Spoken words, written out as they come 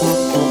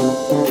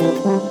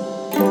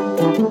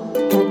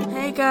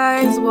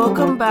guys,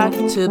 welcome back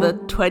to the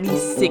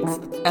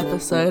 26th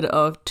episode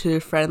of Two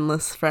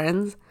Friendless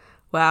Friends.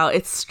 Wow,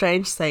 it's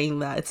strange saying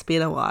that. It's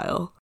been a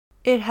while.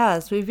 It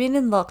has. We've been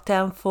in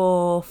lockdown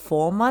for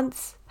 4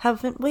 months,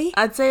 haven't we?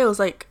 I'd say it was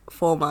like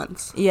 4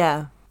 months.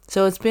 Yeah.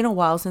 So it's been a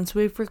while since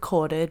we've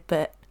recorded,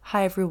 but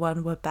hi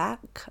everyone, we're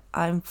back.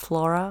 I'm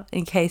Flora,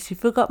 in case you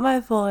forgot my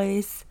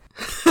voice.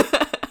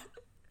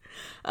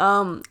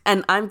 And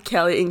I'm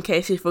Kelly, in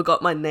case you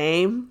forgot my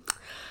name.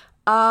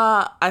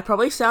 I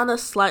probably sound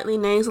slightly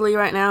nasally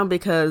right now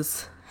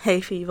because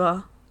hay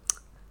fever.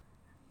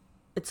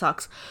 It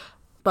sucks.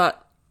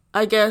 But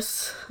I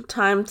guess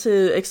time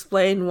to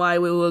explain why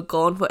we were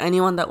gone for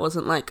anyone that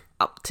wasn't like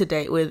up to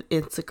date with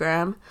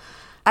Instagram.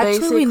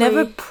 Actually, we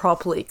never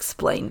properly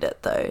explained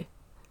it though.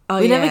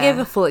 We never gave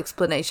a full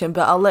explanation,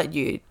 but I'll let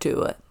you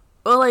do it.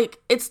 Well, like,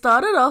 it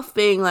started off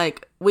being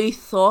like, we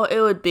thought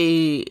it would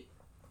be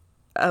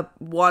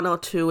 1 or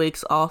 2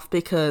 weeks off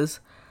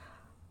because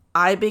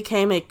I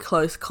became a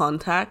close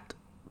contact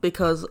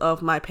because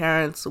of my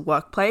parents'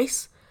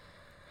 workplace.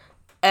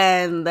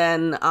 And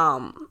then,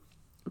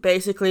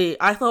 basically,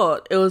 I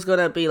thought it was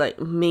gonna be, like,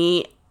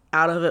 me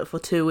out of it for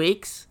 2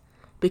 weeks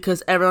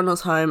because everyone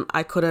was home.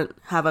 I couldn't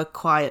have a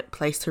quiet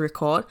place to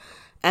record.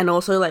 And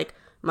also, like,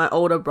 my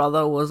older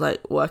brother was,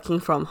 like, working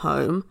from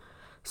home.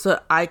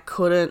 So I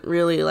couldn't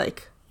really,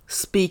 like,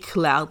 speak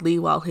loudly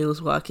while he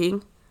was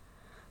working.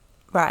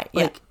 Right,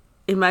 yeah. Like,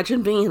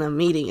 imagine being in a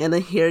meeting and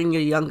then hearing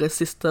your younger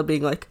sister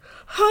being like,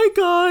 "Hi,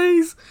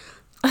 guys."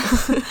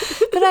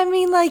 But I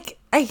mean, like,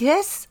 I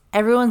guess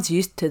everyone's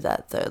used to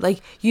that, though.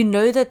 Like, you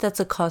know that that's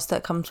a cost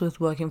that comes with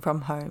working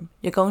from home.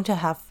 You're going to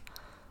have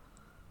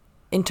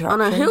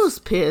interruptions. Oh, no, he was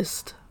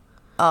pissed.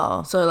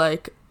 Oh. So,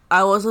 like,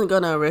 I wasn't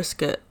going to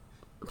risk it.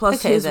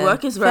 Plus, his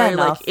work is very,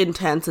 like,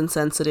 intense and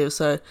sensitive,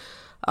 so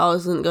I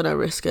wasn't going to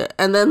risk it.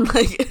 And then,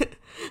 like,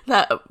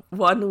 that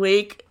 1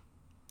 week,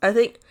 I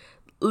think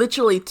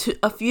literally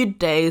a few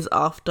days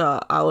after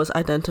I was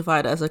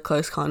identified as a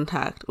close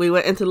contact, we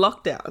went into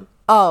lockdown.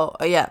 Oh,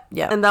 yeah.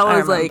 And that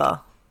was like,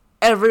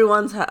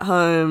 everyone's at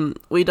home.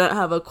 We don't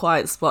have a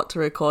quiet spot to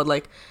record.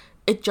 Like,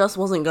 it just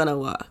wasn't gonna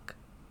work.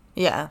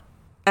 Yeah.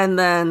 And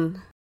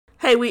then,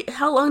 hey,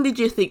 how long did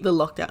you think the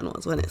lockdown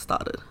was when it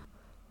started?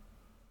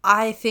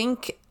 I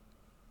think,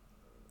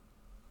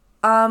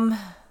 I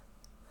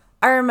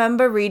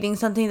remember reading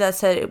something that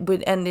said it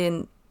would end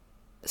in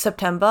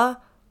September.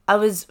 I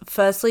was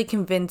firstly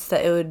convinced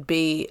that it would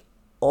be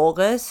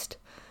August,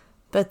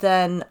 but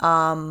then,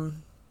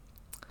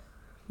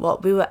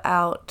 we were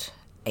out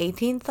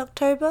 18th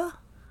October?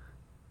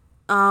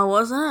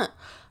 Wasn't it?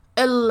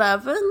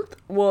 11th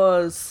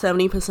was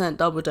 70%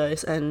 double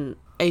dose and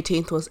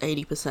 18th was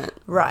 80%.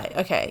 Right,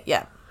 okay,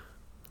 yeah.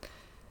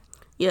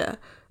 Yeah.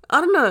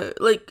 I don't know,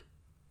 like,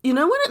 you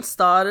know when it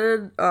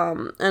started,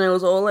 and it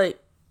was all like,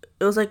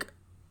 it was like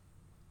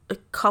a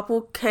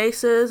couple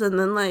cases and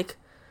then like,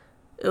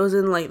 it was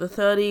in, like, the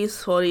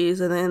 30s, 40s,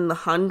 and then the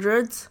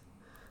hundreds.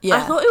 Yeah.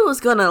 I thought it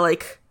was gonna,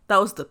 like, that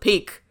was the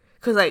peak.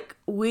 Because, like,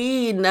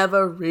 we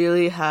never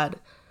really had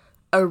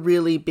a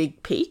really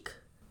big peak.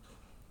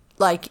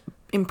 Like,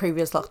 in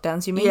previous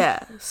lockdowns, you mean?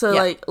 Yeah. So,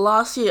 like,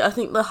 last year, I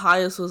think the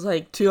highest was,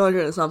 like,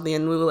 200 and something,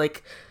 and we were,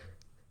 like,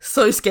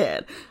 so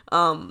scared.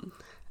 And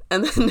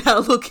then now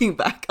looking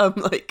back, I'm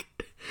like,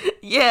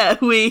 yeah,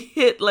 we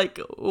hit, like,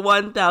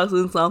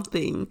 1,000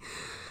 something.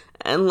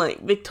 And,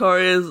 like,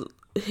 Victoria's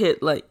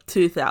hit like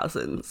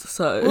 2,000.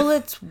 So well,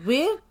 it's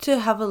weird to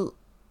have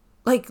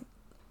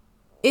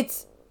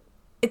it's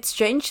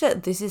strange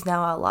that this is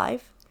now our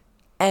life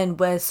and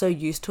we're so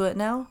used to it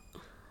now.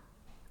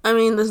 I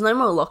mean, there's no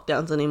more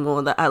lockdowns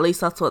anymore. That at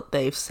least that's what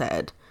they've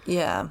said.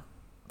 Yeah,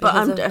 but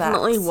I'm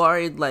definitely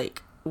worried,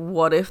 like,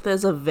 what if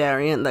there's a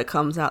variant that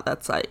comes out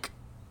that's like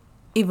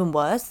even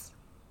worse?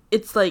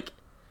 It's like,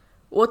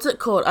 what's it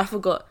called? I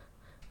forgot.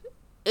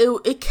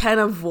 It can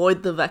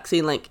avoid the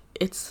vaccine. Like,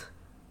 it's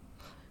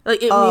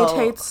like, it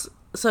mutates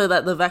so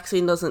that the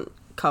vaccine doesn't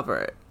cover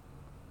it.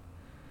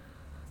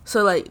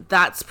 So, like,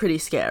 that's pretty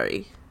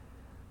scary.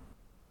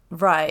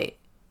 Right.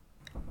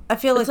 I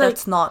feel like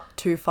that's not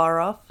too far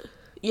off.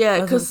 Yeah,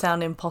 because it doesn't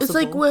sound impossible. It's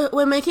like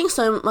we're making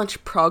so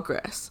much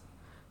progress.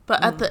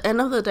 But at the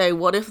end of the day,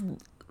 what if...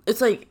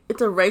 It's like,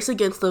 it's a race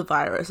against the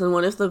virus. And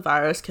what if the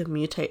virus can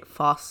mutate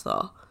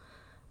faster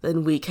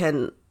than we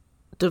can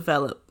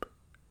develop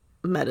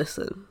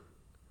medicine?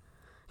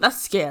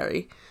 That's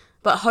scary.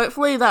 But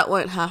hopefully that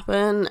won't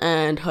happen,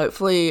 and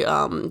hopefully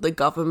the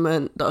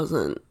government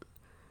doesn't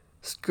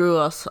screw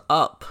us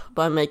up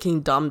by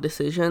making dumb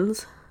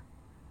decisions.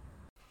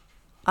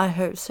 I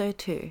hope so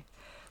too.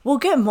 We'll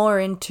get more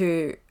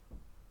into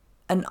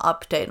an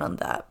update on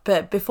that.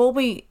 But before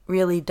we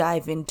really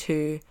dive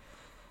into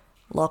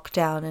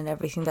lockdown and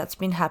everything that's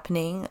been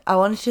happening, I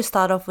wanted to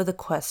start off with a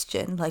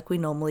question like we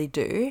normally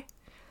do.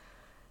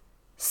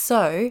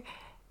 So,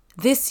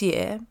 this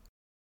year,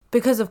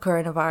 because of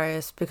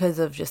coronavirus, because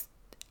of just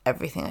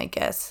everything, I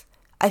guess,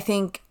 I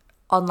think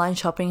online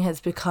shopping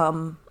has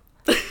become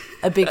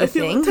a bigger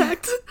thing.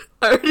 Attacked.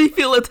 I already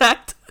feel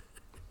attacked.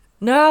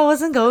 No,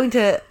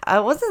 I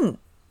wasn't.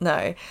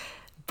 No.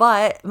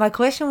 But my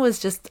question was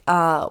just,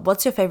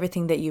 what's your favorite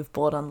thing that you've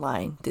bought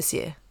online this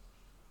year?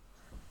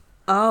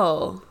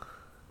 Oh,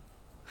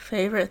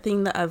 favorite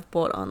thing that I've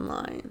bought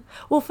online.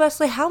 Well,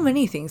 firstly, how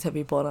many things have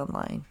you bought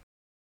online?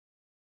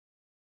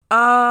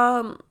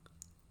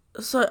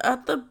 So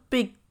at the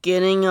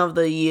beginning of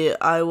the year,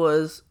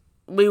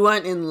 we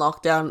weren't in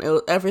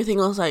lockdown. Everything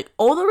was like,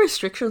 all the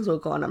restrictions were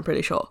gone, I'm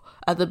pretty sure,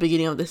 at the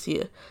beginning of this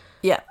year.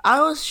 Yeah.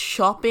 I was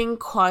shopping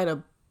quite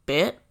a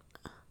bit.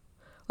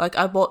 Like,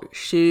 I bought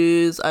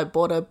shoes, I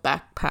bought a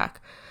backpack.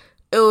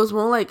 It was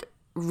more like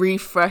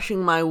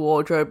refreshing my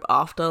wardrobe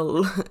after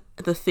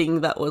the thing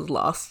that was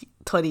last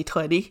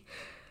 2020.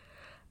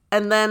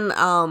 And then,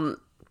 I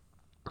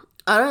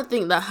don't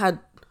think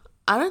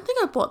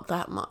I bought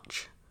that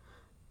much.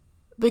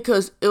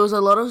 Because it was a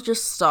lot of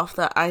just stuff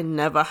that I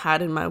never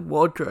had in my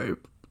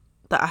wardrobe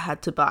that I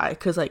had to buy.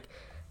 Because, like,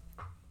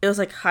 it was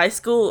like high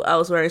school, I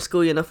was wearing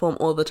school uniform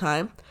all the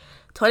time.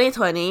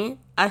 2020,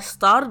 I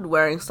started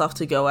wearing stuff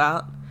to go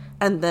out.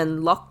 And then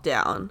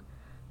lockdown.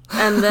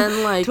 And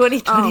then, like...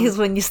 2020 is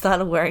when you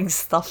started wearing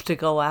stuff to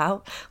go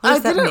out?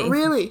 What does that mean?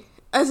 Really...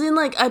 As in,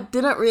 like, I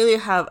didn't really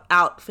have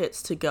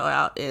outfits to go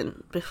out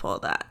in before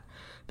that.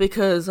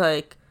 Because,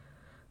 like...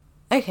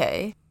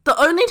 Okay. The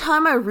only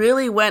time I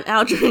really went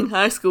out during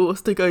high school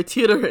was to go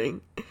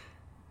tutoring.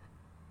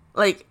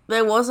 Like,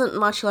 there wasn't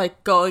much,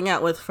 like, going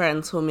out with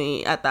friends for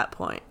me at that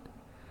point.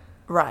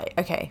 Right,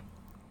 okay.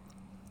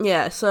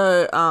 Yeah,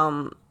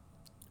 so,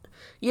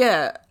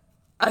 yeah,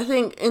 I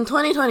think in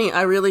 2020,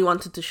 I really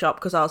wanted to shop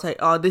because I was like,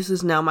 oh, this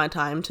is now my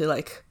time to,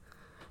 like,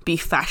 be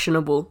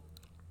fashionable.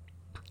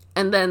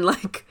 And then,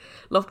 like,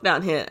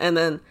 lockdown hit. And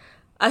then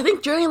I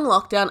think during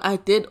lockdown, I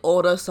did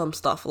order some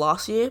stuff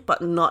last year,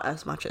 but not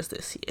as much as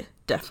this year.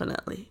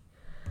 Definitely.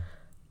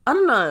 I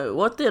don't know.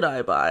 What did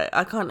I buy?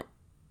 I can't...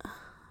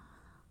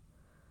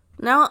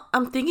 Now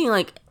I'm thinking,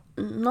 like,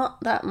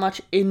 not that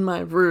much in my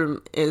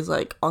room is,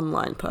 like,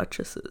 online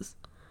purchases.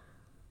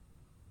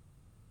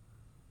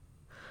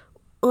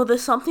 Well,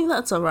 there's something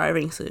that's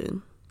arriving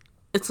soon.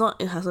 It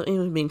hasn't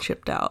even been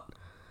shipped out.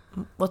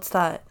 What's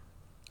that?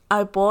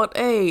 I bought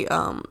a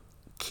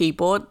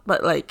keyboard,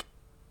 but, like,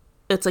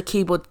 it's a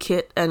keyboard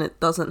kit and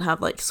it doesn't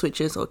have, like,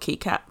 switches or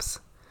keycaps.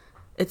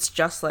 It's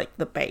just, like,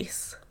 the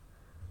base.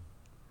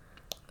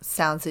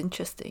 Sounds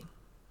interesting.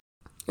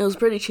 It was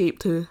pretty cheap,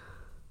 too.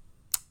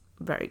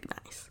 Very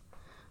nice.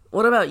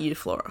 What about you,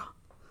 Flora?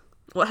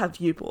 What have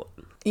you bought?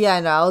 Yeah,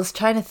 no, I was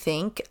trying to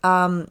think.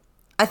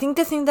 I think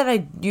the thing that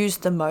I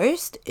used the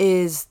most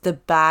is the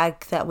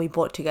bag that we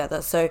bought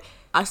together. So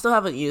I still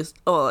haven't used...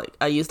 Oh, like,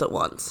 I used it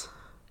once.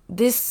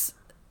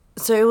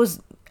 So it was...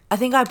 I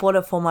think I bought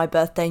it for my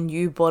birthday and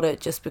you bought it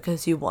just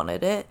because you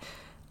wanted it.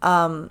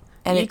 And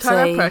you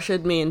kind of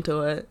pressured me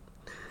into it.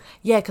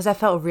 Yeah, because I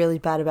felt really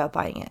bad about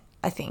buying it,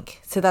 I think.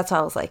 So that's why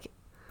I was like,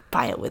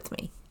 buy it with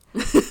me.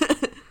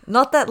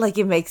 Not that, like,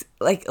 it makes...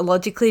 Like,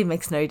 logically it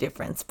makes no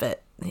difference,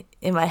 but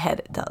in my head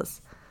it does.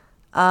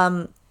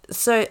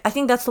 So I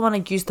think that's the one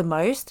I use the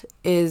most,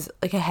 is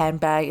like a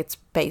handbag. It's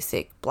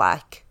basic,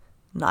 black,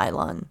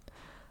 nylon.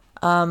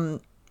 I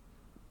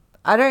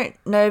don't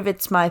know if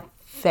it's my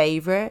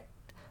favorite.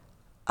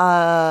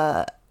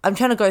 I'm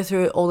trying to go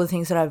through all the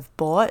things that I've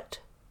bought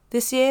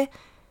this year.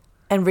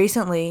 And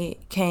recently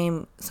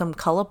came some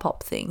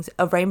ColourPop things,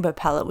 a rainbow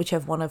palette, which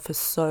I've wanted for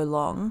so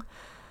long.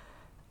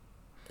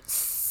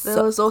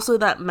 There was also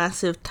that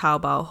massive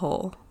Taobao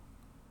haul.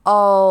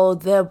 Oh,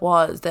 there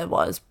was.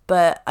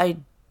 But I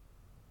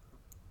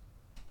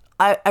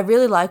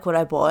really like what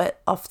I bought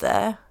off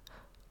there.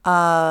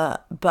 But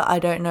I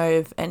don't know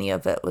if any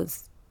of it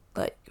was,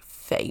 like,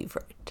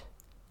 favorite,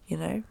 you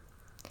know?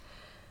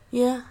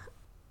 Yeah.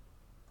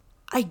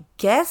 I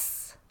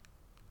guess,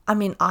 I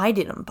mean, I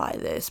didn't buy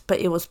this, but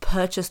it was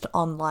purchased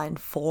online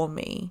for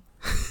me,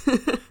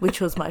 which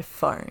was my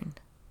phone.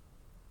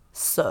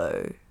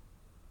 So,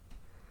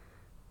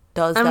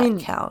 does that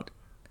count?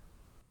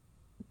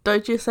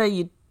 Don't you say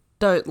you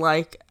don't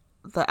like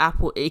the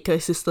Apple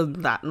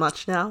ecosystem that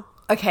much now?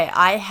 Okay,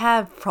 I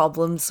have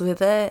problems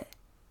with it.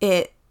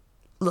 It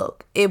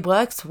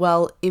works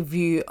well if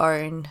you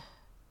own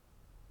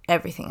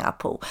everything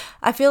Apple.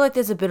 I feel like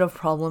there's a bit of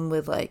problem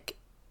with, like,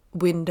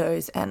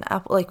 Windows and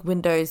Apple, like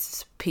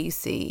Windows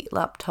PC,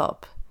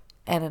 laptop,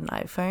 and an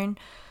iPhone.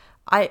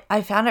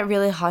 I found it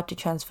really hard to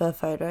transfer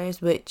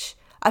photos, which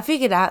I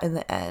figured out in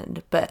the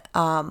end, but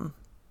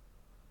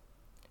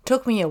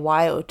took me a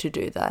while to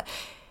do that.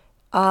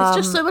 It's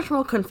just so much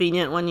more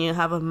convenient when you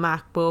have a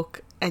MacBook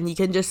and you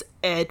can just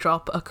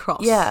airdrop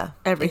across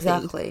everything.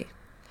 Exactly.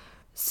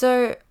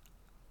 So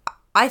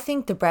I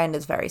think the brand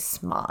is very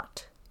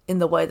smart in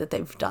the way that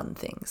they've done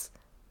things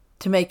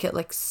to make it,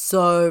 like,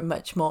 so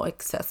much more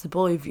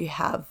accessible if you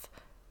have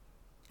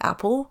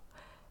Apple.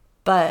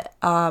 But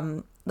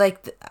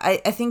like, I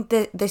think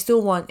that they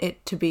still want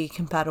it to be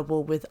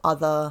compatible with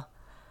other,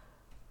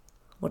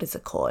 what is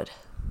it called?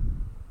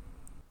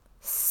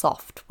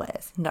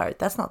 Softwares. No,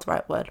 that's not the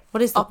right word.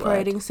 What is the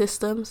operating word?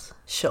 Systems?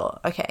 Sure.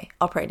 Okay.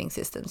 Operating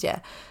systems. Yeah.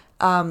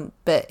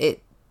 But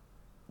it,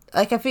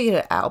 like, I figured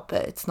it out,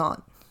 but it's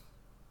not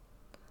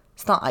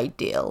It's not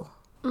ideal.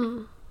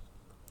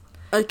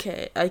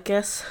 Okay, I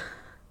guess.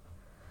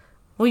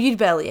 Well, you'd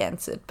barely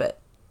answered, but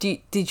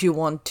did you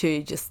want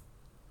to just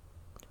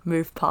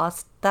move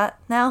past that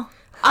now?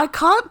 I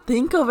can't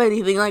think of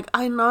anything. Like,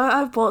 I know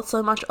I've bought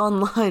so much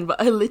online, but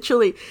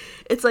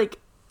it's like,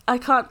 I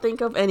can't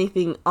think of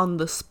anything on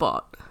the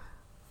spot.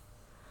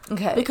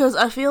 Okay. Because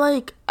I feel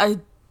like I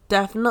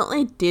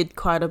definitely did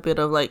quite a bit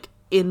of, like,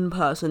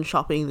 in-person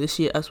shopping this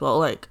year as well.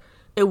 Like,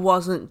 it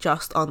wasn't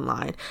just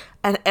online.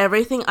 And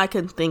everything I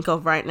can think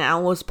of right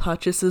now was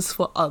purchases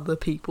for other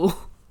people.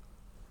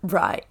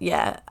 Right,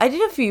 yeah. I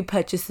did a few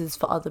purchases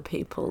for other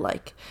people,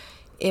 like,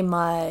 in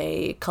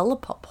my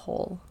Colourpop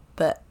haul.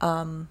 But,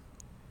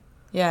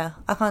 yeah,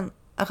 I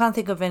can't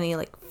think of any,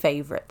 like,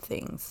 favourite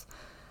things.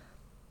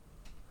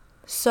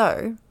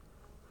 So,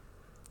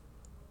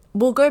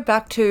 we'll go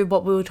back to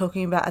what we were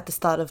talking about at the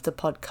start of the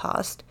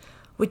podcast,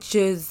 which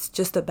is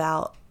just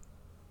about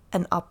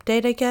an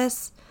update, I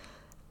guess.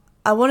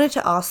 I wanted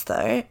to ask,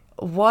 though,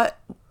 the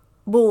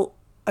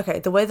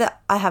way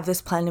that I have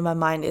this plan in my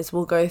mind is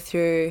we'll go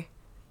through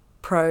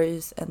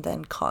pros and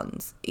then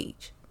cons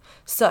each.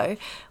 So,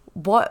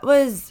 what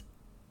was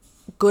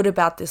good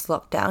about this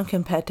lockdown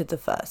compared to the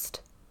first?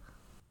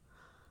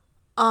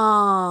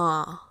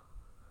 I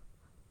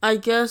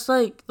guess,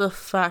 like, the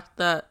fact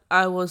that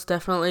I was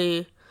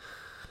definitely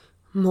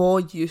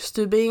more used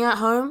to being at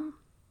home.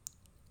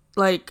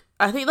 Like,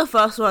 I think the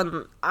first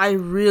one, I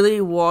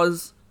really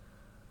was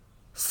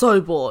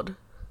so bored.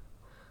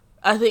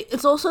 I think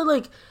it's also,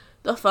 like,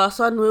 the first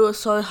one, we were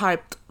so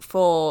hyped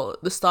for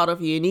the start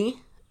of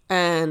uni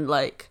and,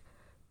 like,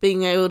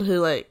 being able to,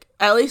 like,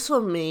 at least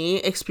for me,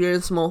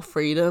 experience more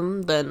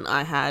freedom than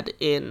I had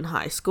in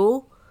high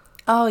school.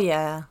 Oh,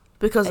 yeah.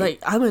 Because, like,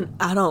 I'm an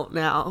adult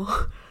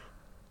now.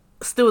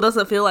 Still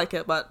doesn't feel like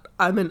it, but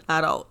I'm an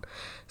adult.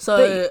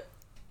 So,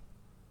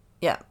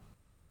 yeah.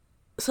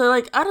 So,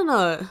 like, I don't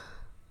know.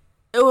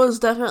 It was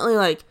definitely,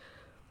 like,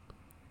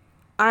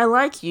 I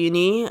like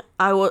uni.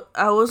 I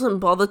wasn't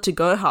bothered to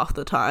go half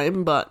the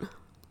time, but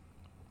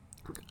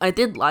I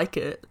did like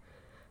it.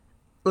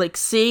 Like,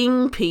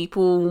 seeing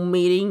people,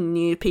 meeting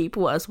new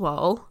people as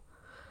well.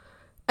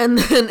 And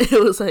then it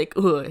was like,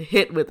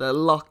 hit with a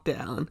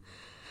lockdown.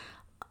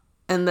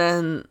 And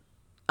then,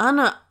 I don't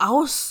know,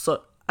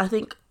 I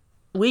think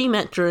we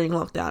met during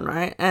lockdown,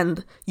 right?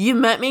 And you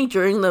met me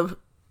during the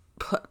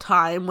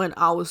time when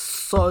I was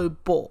so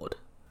bored.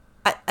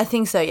 I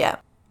think so, yeah.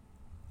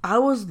 I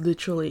was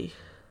literally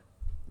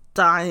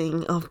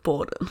dying of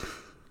boredom.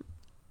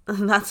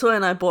 And that's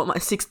when I bought my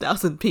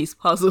 6,000 piece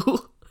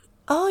puzzle.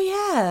 Oh,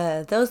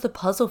 yeah. That was the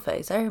puzzle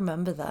phase. I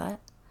remember that.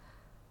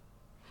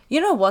 You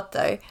know what,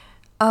 though?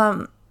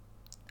 I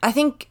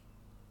think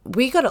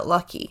we got it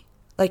lucky.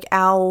 Like,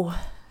 our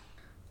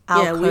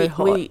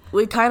cohort.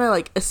 We kind of,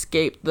 like,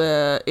 escaped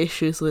the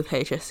issues with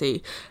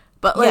HSC.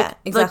 But, like, yeah,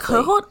 exactly.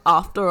 The cohort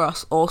after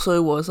us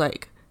also was,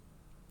 like,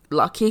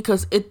 lucky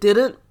because it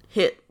didn't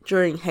hit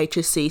during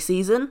HSC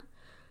season.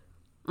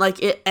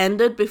 Like, it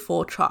ended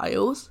before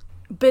trials.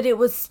 But it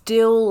was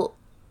still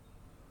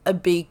a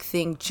big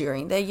thing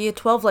during their year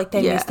 12. Like,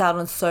 they missed out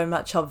on so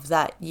much of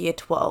that year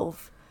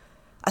 12.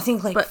 I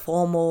think, like,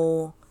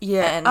 formal.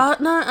 Yeah.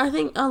 No, I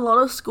think a lot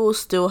of schools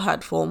still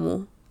had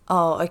formal.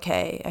 Oh,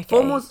 okay.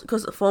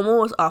 Because formal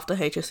was after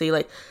HSC.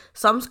 Like,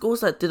 some schools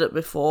that did it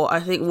before,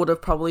 I think would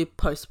have probably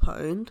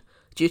postponed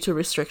due to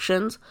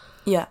restrictions.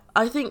 Yeah.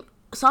 I think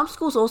some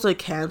schools also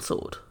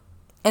cancelled.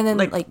 And then,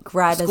 like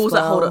grad as well. Schools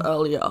that hold it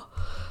earlier.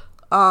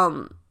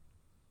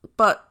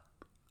 But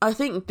I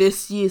think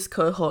this year's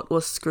cohort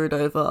was screwed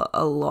over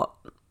a lot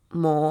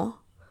more.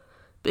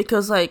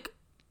 Because, like,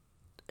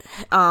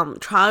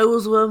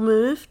 trials were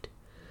moved.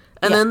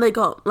 And then they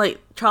got,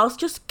 like, trials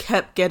just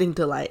kept getting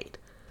delayed.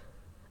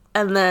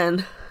 And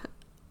then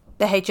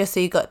the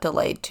HSC got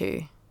delayed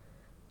too.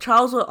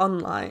 Trials were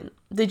online.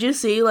 Did you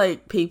see,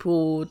 like,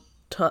 people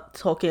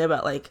talking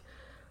about, like,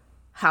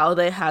 how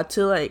they had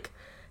to, like,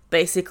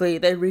 basically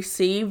they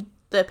received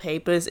their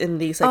papers in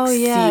these, like,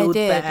 sealed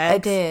bags. I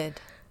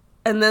did.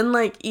 And then,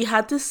 like, you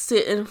had to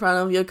sit in front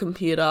of your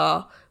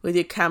computer with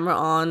your camera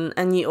on,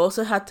 and you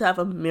also had to have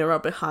a mirror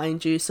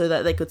behind you so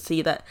that they could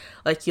see that,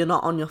 like, you're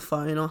not on your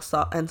phone or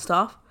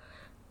stuff.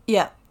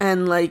 Yeah.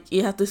 And, like,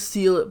 you have to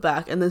seal it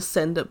back and then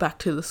send it back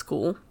to the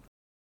school.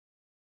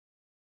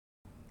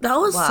 That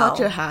was such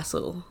a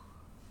hassle.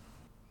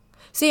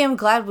 See, I'm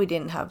glad we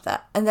didn't have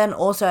that. And then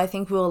also, I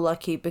think we were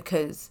lucky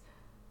because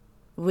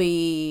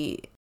we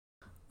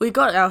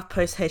got our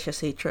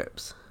post-HSC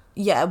trips.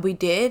 Yeah, we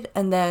did.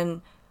 And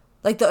then,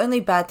 like, the only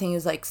bad thing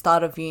is, like,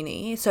 start of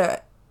uni. So,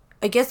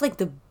 I guess, like,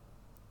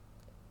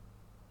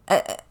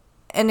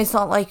 and it's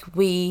not like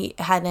we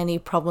had any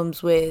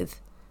problems with...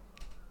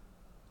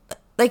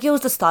 Like, it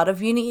was the start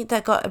of uni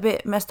that got a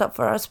bit messed up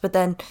for us, but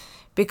then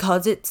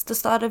because it's the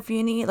start of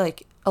uni,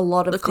 like, a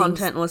lot of the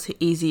content was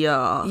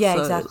easier. Yeah,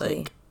 so, exactly.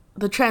 Like,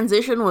 the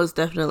transition was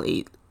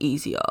definitely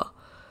easier.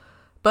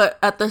 But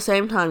at the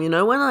same time, you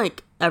know, when,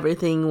 like,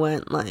 everything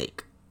went,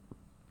 like,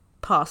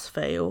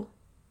 pass-fail?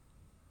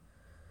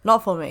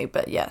 Not for me,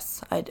 but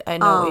yes, I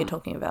know what you're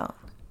talking about.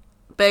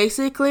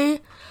 basically,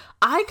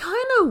 I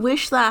kind of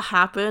wish that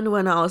happened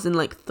when I was in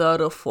like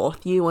third or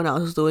fourth year when I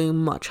was doing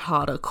much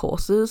harder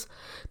courses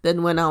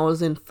than when I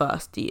was in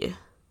first year.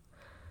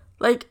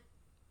 Like,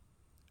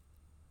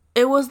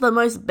 it was the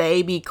most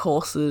baby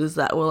courses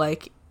that were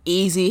like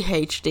easy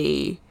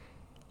HD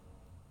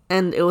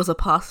and it was a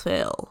pass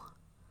fail.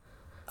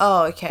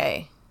 Oh,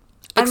 okay.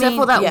 Except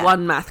for that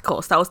one math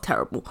course. That was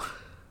terrible.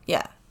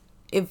 Yeah.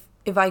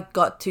 If I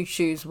got to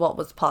choose what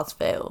was pass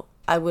fail,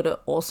 I would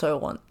also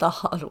want the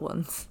harder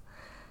ones.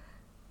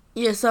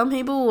 Yeah, some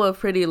people were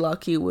pretty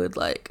lucky with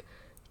like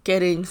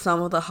getting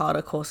some of the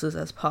harder courses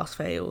as pass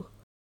fail.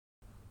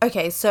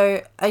 Okay,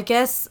 so I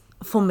guess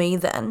for me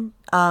then,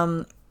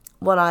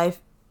 what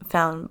I've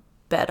found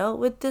better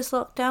with this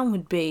lockdown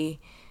would be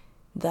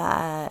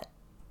that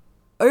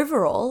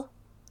overall,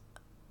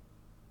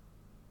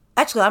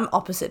 actually I'm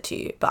opposite to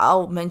you, but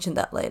I'll mention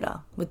that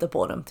later with the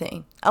boredom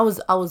thing. I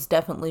was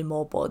definitely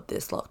more bored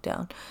this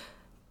lockdown,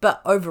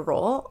 but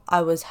overall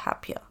I was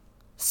happier.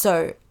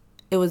 So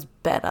it was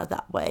better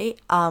that way.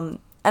 And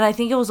I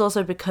think it was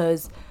also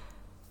because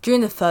during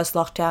the first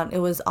lockdown, it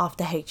was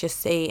after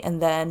HSC,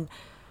 and then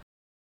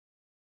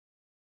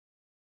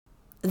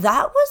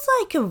that was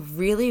like a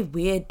really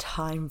weird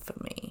time for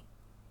me.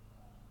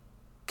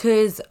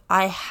 Because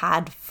I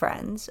had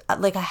friends,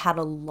 like I had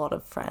a lot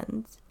of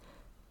friends,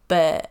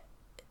 but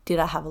did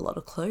I have a lot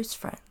of close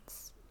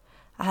friends?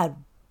 I had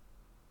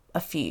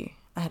a few.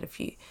 I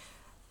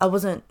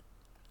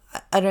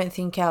don't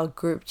think our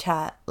group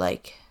chat,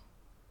 like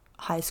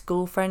high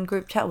school friend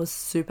group chat, was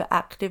super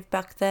active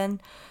back then.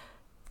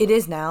 It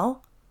is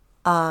now.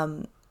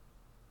 I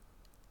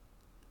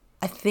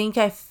think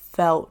I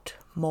felt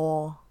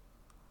more,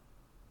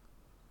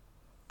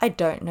 I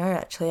don't know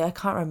actually, I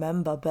can't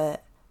remember,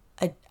 but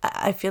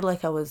I feel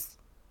like I was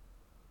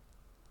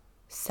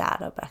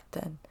sadder back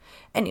then.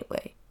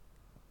 Anyway,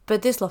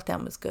 but this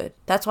lockdown was good.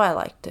 That's why I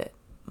liked it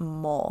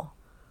more,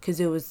 because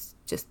it was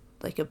just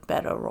like a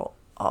better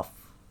off.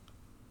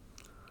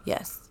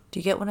 Yes. Do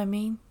you get what I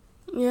mean?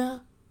 Yeah.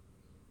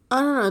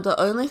 I don't know. The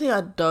only thing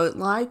I don't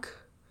like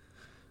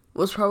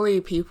was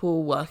probably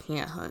people working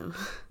at home.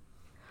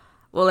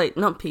 Well, like,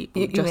 not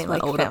people, just mean, my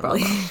like, older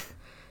family. brother.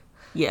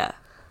 Yeah.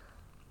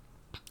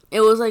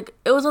 It was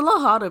a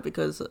lot harder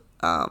because,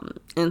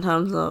 in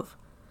terms of,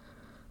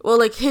 well,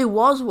 like, he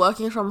was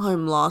working from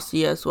home last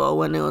year as well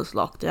when it was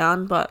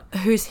lockdown, but...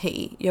 Who's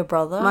he? Your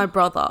brother? My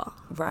brother.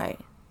 Right.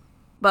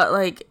 But,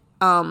 like,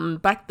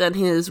 back then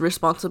his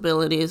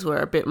responsibilities were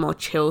a bit more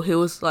chill. He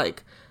was,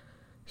 like,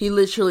 he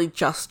literally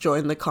just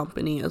joined the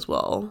company as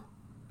well.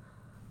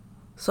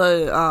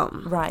 So,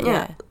 right,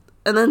 yeah.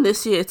 And then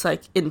this year it's,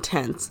 like,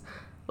 intense.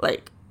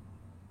 Like,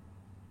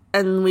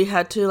 and we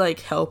had to,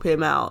 like, help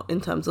him out in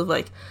terms of,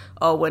 like,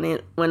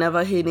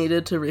 whenever he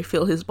needed to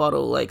refill his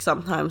bottle, like,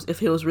 sometimes if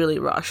he was really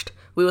rushed,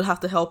 we would have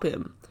to help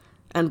him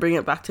and bring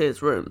it back to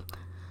his room.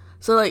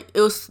 So, like,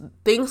 it was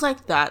things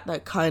like that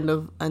that kind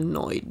of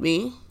annoyed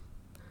me.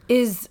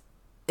 Is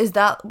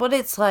that what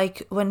it's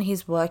like when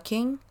he's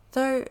working,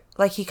 though?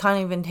 Like, he can't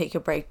even take a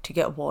break to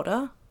get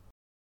water?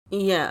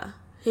 Yeah.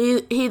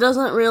 He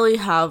doesn't really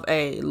have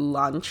a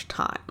lunch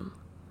time.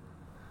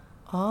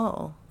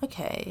 Oh,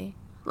 okay.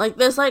 Like,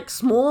 there's, like,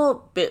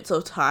 small bits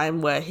of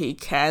time where he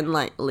can,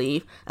 like,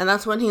 leave. And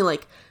that's when he,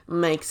 like,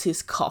 makes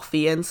his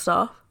coffee and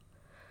stuff.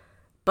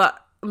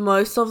 But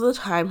most of the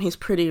time, he's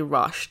pretty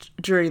rushed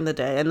during the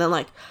day. And then,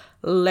 like,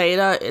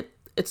 later, it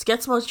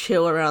gets more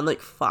chill around,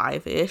 like,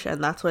 5-ish.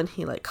 And that's when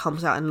he, like,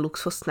 comes out and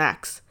looks for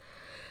snacks.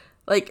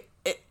 Like,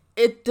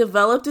 it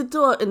developed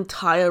into an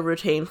entire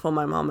routine for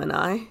my mom and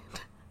I.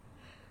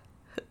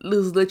 It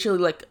was literally,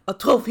 like, at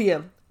 12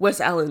 p.m.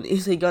 Where's Alan?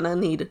 Is he gonna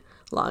need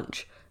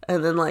lunch?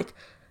 And then, like,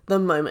 the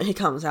moment he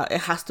comes out,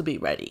 it has to be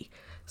ready.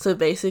 So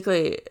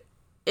basically,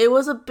 it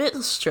was a bit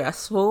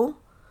stressful.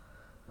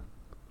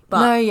 But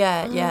no,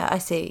 yeah, I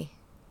see.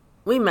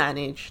 We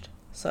managed,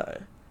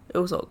 so it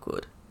was all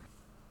good.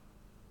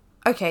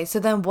 Okay, so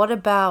then what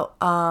about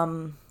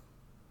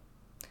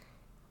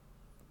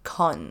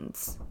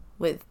cons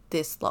with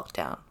this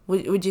lockdown?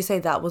 Would you say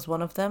that was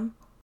one of them?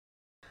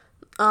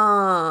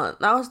 That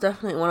was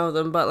definitely one of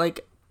them, but,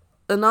 like,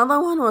 another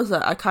one was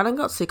that I kind of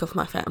got sick of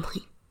my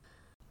family.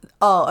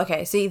 Oh,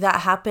 okay. See,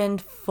 that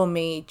happened for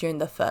me during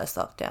the first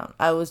lockdown.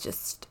 I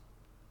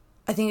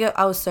think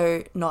I was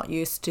so not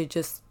used to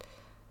just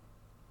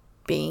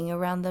being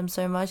around them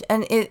so much.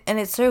 And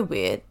it's so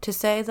weird to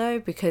say, though,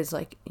 because,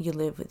 like, you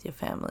live with your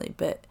family.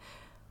 But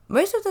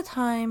most of the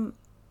time,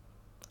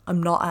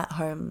 I'm not at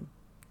home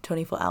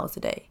 24 hours a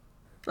day.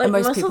 Like, and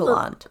most people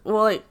aren't.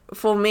 Well, like,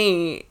 for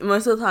me,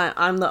 most of the time,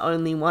 I'm the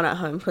only one at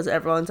home because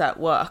everyone's at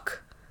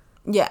work.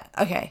 Yeah,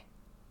 okay.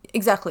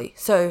 Exactly.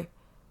 So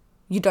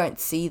you don't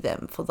see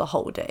them for the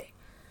whole day.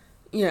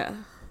 Yeah.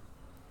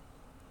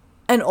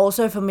 And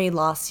also for me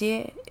last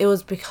year, it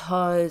was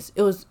because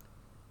it was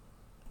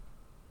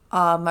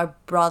my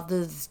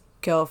brother's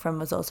girlfriend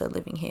was also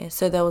living here.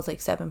 So there was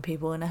like 7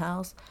 people in a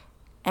house.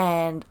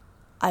 And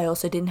I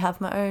also didn't have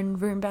my own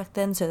room back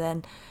then. So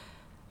then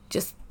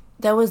just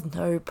there was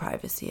no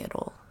privacy at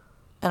all.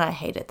 And I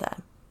hated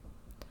that.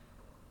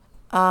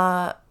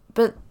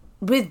 But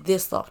with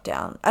this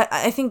lockdown,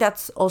 I think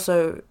that's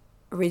also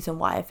a reason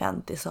why I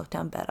found this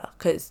lockdown better,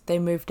 because they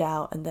moved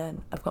out and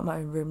then I've got my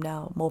own room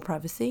now, more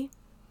privacy.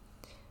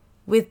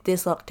 With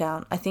this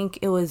lockdown, I think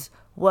it was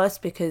worse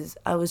because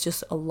I was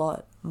just a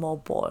lot more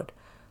bored.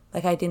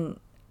 Like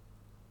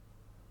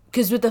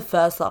because with the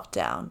first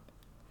lockdown,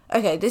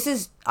 okay,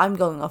 I'm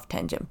going off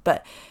tangent,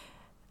 but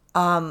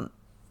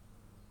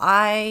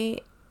I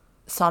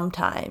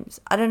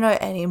sometimes, I don't know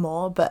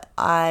anymore, but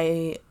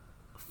I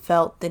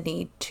felt the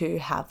need to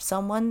have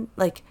someone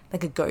like a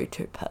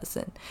go-to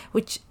person,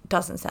 which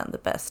doesn't sound the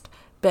best,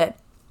 but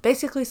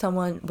basically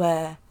someone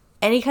where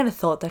any kind of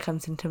thought that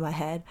comes into my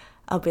head,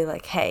 I'll be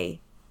like, hey,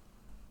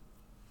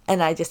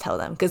 and I just tell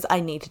them, because I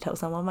need to tell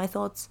someone my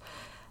thoughts.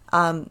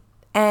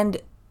 And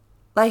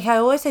like I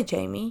always say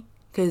Jamie,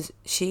 because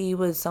she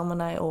was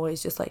someone I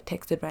always just like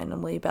texted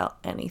randomly about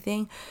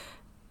anything,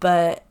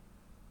 but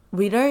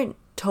we don't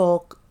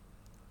talk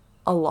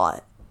a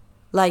lot.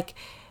 Like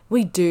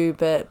we do,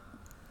 but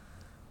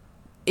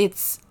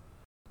it's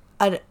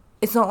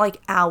not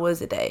like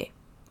hours a day.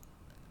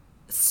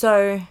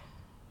 So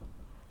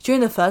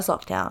during the first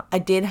lockdown, I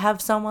did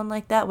have someone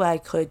like that where I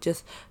could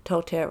just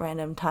talk to her at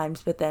random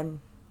times, but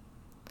then,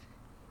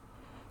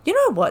 you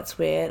know what's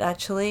weird,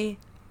 actually?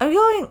 I'm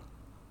going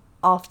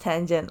off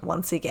tangent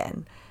once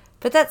again,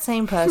 but that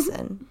same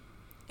person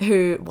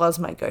who was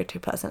my go-to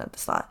person at the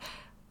start,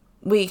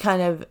 we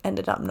kind of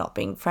ended up not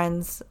being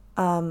friends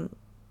at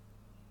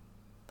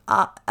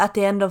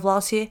the end of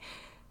last year.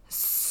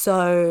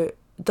 So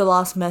the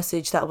last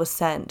message that was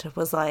sent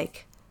was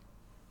like,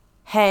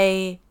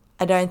 hey,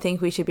 I don't think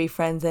we should be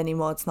friends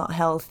anymore. It's not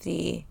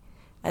healthy.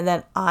 And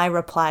then I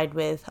replied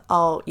with,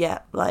 oh, yeah,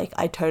 like,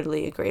 I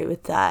totally agree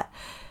with that.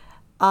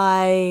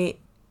 I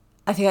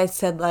think I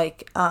said,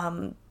 like,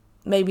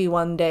 maybe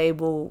one day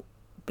we'll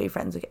be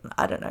friends again.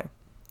 I don't know.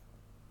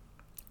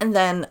 And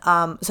then,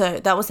 so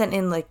that was sent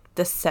in, like,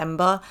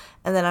 December.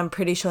 And then I'm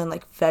pretty sure in,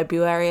 like,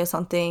 February or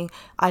something,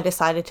 I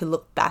decided to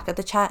look back at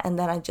the chat. And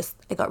then I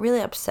got really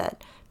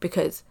upset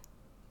because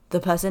the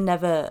person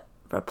never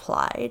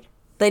replied.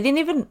 They didn't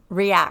even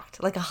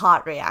react, like a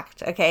heart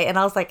react, okay? And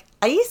I was like,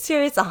 are you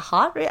serious? A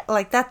heart react?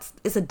 Like,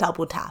 it's a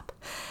double tap.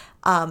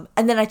 And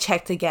then I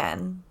checked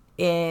again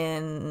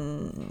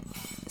in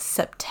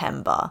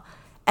September,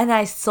 and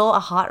I saw a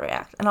heart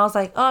react. And I was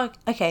like, oh,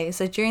 okay.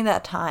 So during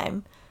that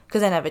time,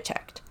 because I never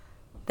checked,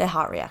 their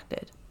heart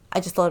reacted. I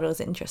just thought it was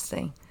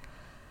interesting.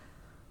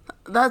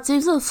 That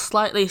seems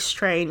slightly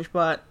strange,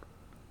 but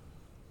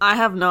I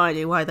have no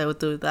idea why they would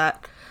do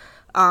that.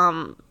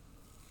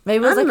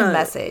 Maybe it was like a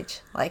message,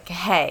 like,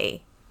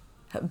 hey,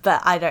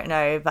 but I don't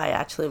know if I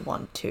actually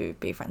want to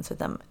be friends with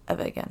them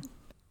ever again.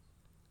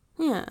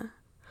 Yeah,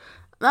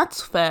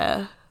 that's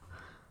fair.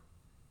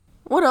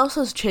 What else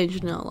has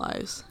changed in our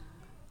lives?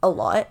 A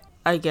lot.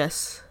 I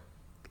guess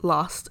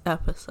last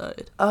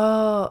episode.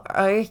 Oh,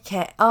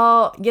 okay.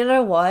 Oh, you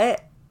know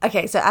what?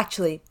 Okay, so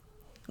actually,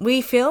 we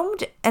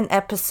filmed an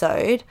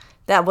episode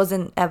that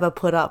wasn't ever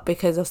put up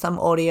because of some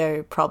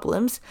audio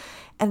problems,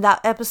 and that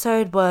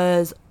episode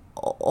was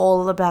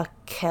all about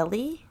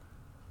Kelly,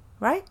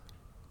 right?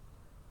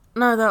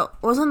 No,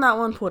 wasn't that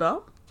one put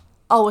up?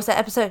 Oh, was that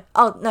episode?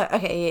 Oh, no,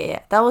 okay, yeah.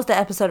 That was the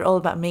episode all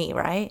about me,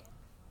 right?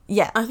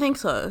 Yeah. I think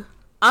so.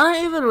 I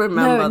don't even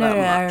remember that much.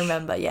 No, I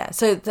remember, yeah.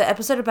 So the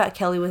episode about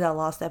Kelly was our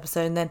last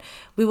episode, and then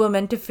we were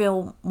meant to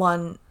film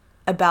one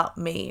about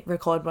me,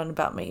 record one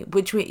about me,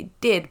 which we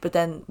did, but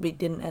then we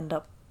didn't end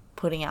up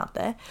putting out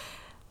there.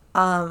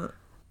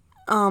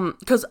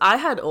 Because I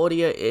had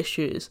audio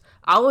issues.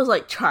 I was,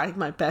 like, trying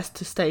my best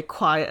to stay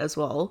quiet as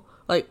well,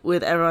 like,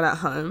 with everyone at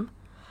home.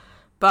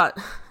 But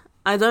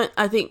I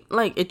think,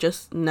 like, it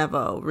just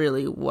never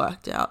really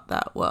worked out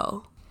that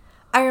well.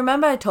 I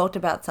remember I talked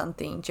about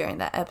something during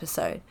that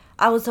episode.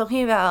 I was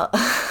talking about...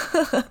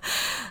 I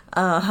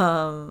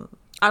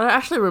don't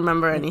actually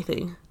remember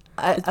anything.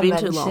 It's been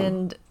too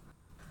long.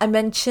 I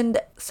mentioned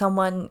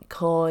someone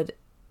called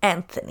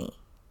Anthony.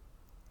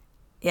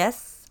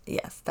 Yes,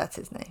 that's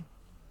his name.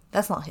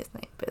 That's not his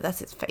name, but that's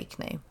his fake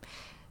name.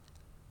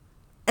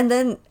 And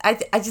then I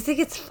just think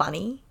it's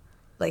funny,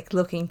 like,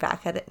 looking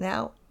back at it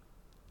now.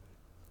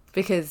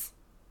 Because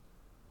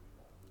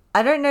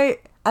I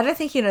don't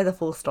think you know the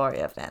full story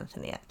of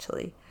Anthony,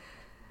 actually.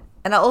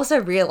 And I also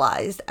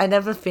realized I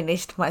never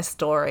finished my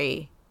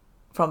story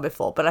from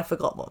before, but I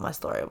forgot what my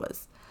story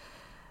was.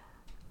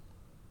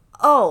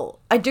 Oh,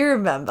 I do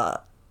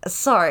remember.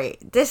 Sorry,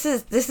 this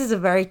is a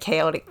very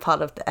chaotic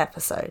part of the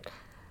episode.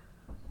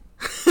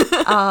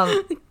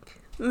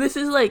 This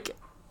is like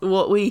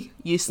what we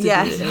used to do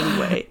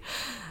anyway.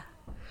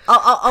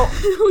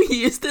 We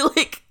used to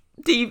like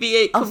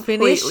deviate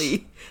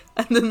completely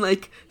and then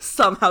like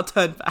somehow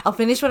turn back. I'll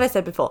finish what I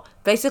said before.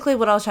 Basically,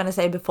 what I was trying to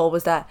say before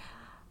was that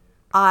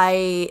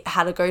I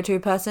had a go-to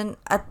person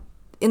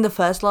in the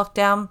first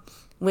lockdown,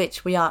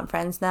 which we aren't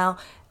friends now.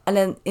 And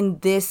then in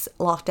this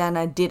lockdown,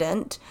 I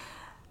didn't,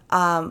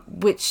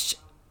 which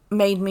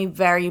made me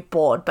very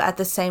bored. But at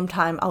the same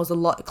time, I was a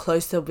lot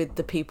closer with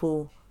the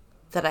people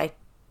that I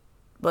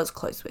was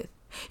close with.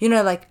 You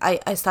know, like,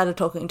 I started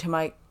talking to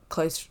my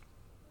close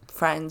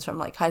friends from,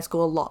 like, high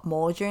school a lot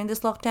more during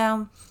this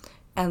lockdown.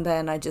 And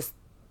then I just,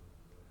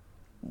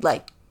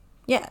 like,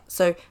 yeah.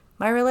 So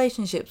my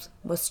relationships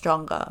were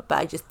stronger, but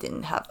I just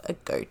didn't have a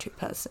go-to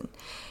person,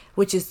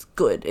 which is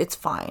good. It's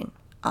fine.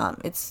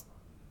 It's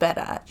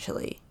better,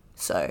 actually.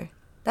 So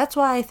that's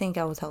why I think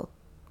I was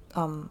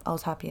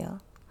happier.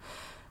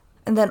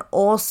 And then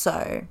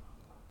also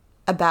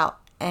about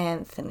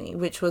Anthony,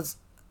 which was,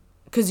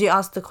 because you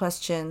asked the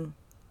question,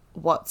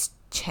 what's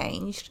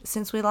changed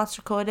since we last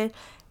recorded?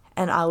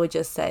 And I would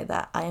just say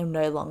that I am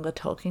no longer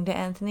talking to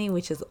Anthony,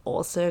 which is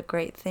also a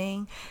great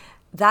thing.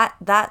 That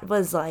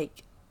was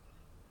like,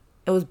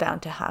 it was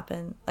bound to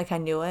happen. Like, I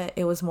knew it.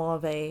 It was more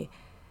of a,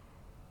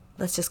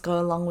 let's just go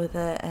along with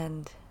it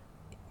and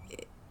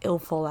it'll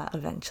fall out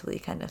eventually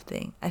kind of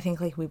thing. I think,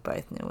 like, we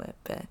both knew it.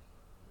 But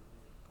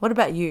what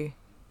about you?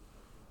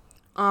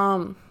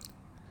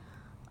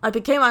 I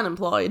became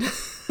unemployed.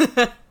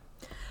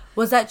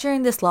 Was that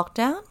during this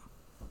lockdown?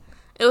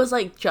 It was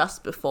like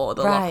just before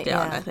the Right,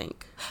 lockdown, yeah. I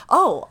think.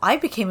 Oh, I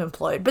became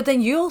employed, but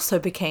then you also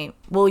became,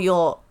 well,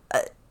 you're,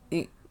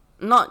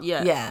 Not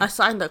yet. Yeah. I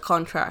signed a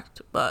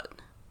contract, but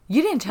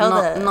you didn't tell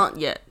not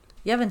yet.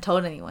 you haven't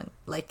told anyone,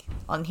 like,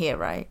 on here,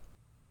 right?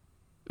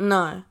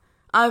 No.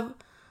 I've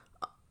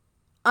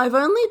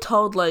only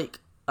told like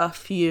a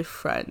few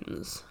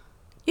friends.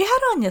 You had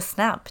it on your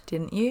Snap,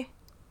 didn't you?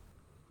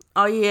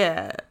 Oh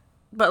yeah.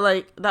 But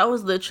like that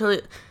was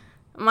literally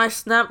my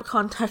Snap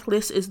contact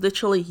list is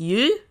literally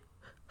you,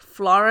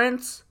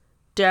 Florence,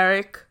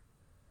 Derek,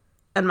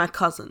 and my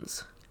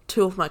cousins.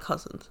 2 of my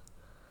cousins.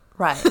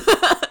 Right.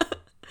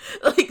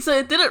 Like, so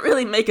it didn't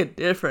really make a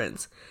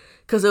difference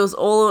because it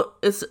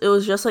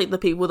was just like the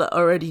people that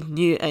already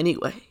knew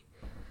anyway.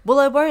 Well,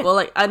 I won't. Well,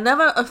 like I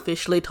never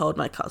officially told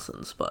my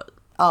cousins, but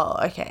Oh,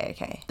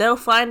 okay. they'll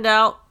find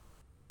out.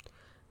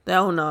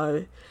 They'll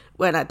know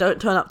when I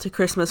don't turn up to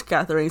Christmas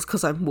gatherings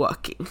because I'm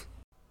working.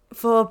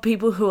 For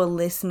people who are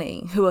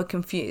listening, who are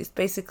confused,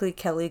 basically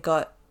Kelly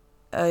got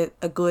a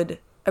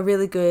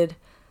really good.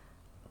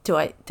 Do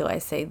I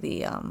say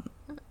the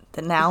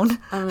noun?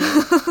 I mean,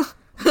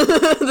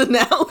 the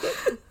noun.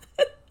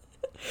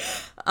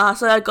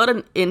 So I got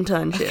an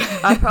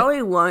internship. I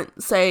probably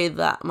won't say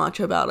that much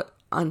about it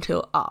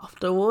until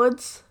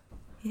afterwards.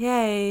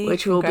 Yay!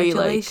 Which will be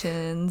like-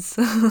 congratulations.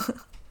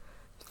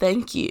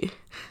 Thank you.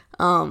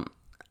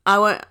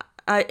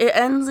 It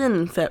ends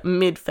in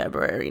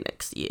mid-February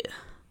next year.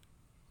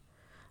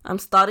 I'm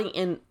starting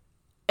in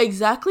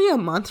exactly a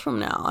month from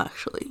now,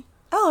 actually.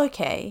 Oh,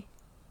 okay.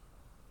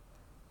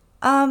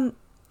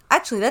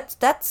 Actually,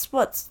 that's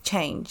what's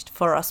changed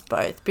for us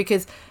both,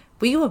 because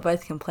we were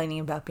both complaining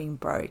about being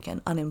broke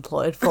and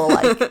unemployed for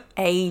like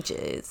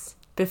ages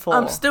before.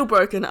 I'm still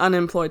broke and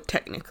unemployed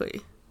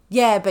technically.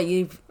 Yeah, but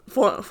you've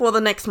For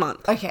the next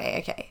month.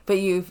 okay, but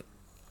you've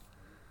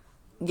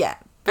but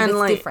And it's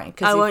like different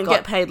because I won't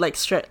get paid like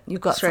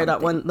you've got straight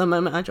up something. the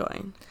moment I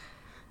join.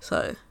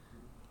 So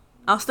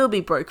I'll still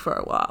be broke for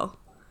a while.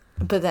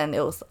 But then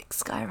it was like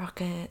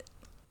skyrocket.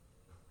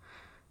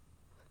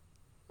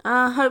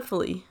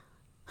 Hopefully.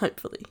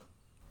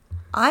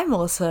 I'm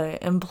also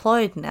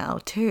employed now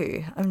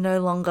too. I'm no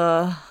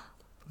longer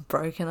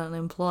broke and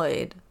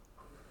unemployed.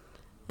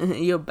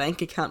 Your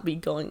bank account be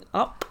going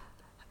up.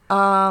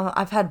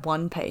 I've had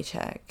one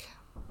paycheck,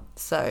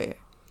 so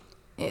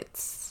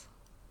it's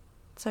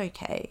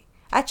okay.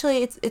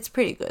 Actually, it's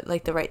pretty good.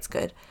 Like, the rate's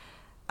good.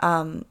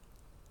 I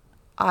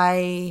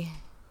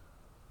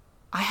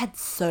had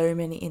so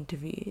many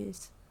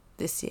interviews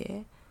this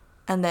year,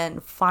 and then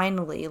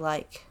finally,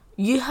 like,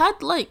 You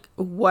had like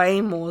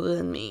way more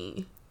than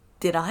me.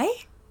 did I?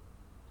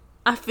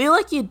 I feel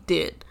like you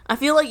did. I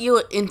feel like you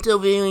were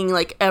interviewing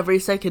like every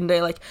second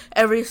day. Like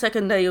every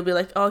second day you'll be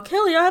like, "Oh,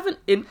 Kelly, I have an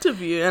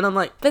interview." And I'm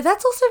like, But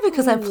that's also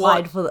because I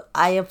What?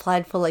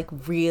 applied for like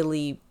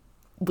really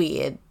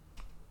weird,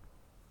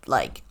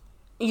 like,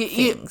 you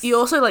things. you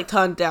also like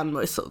turned down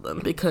most of them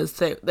because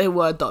they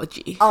were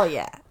dodgy. oh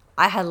yeah,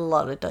 I had a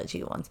lot of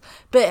dodgy ones.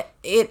 But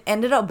it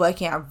ended up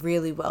working out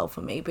really well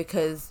for me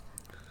because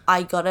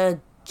I got a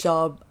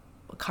job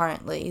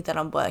currently that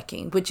I'm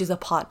working, which is a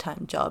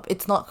part-time job.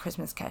 It's not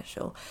Christmas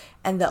casual,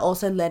 and they're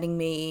also letting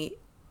me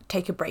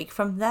take a break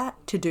from that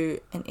to do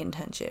an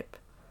internship.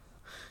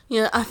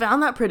 Yeah, I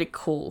found that pretty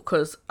cool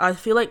because I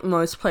feel like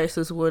most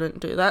places wouldn't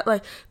do that.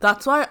 Like,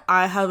 that's why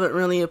I haven't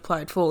really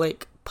applied for,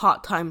 like,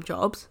 part-time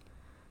jobs.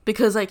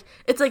 Because, like,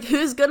 it's like,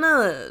 who's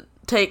gonna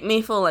take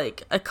me for,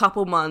 like, a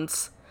couple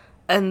months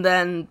and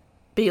then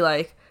be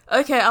like,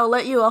 okay, I'll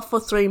let you off for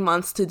 3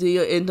 months to do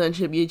your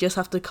internship. You just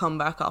have to come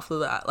back after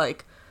that.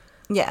 Like,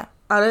 Yeah.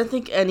 I don't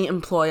think any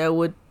employer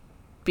would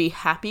be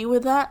happy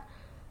with that.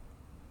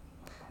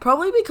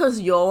 Probably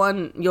because your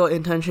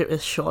internship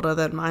is shorter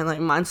than mine. Like,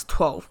 mine's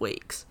 12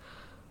 weeks.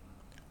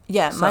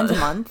 Yeah, mine's a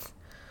month.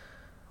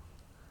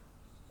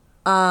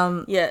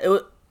 Yeah,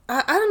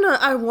 I don't know.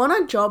 I want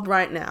a job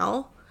right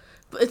now,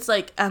 but it's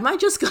like, am I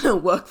just gonna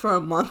work for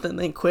a month and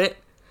then quit?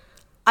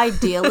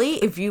 Ideally,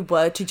 if you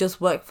were to just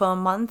work for a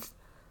month,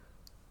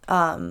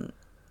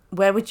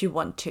 where would you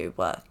want to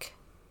work?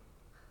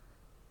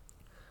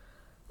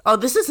 Oh,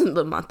 this isn't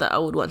the month that I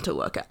would want to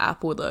work at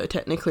Apple, though.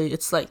 Technically,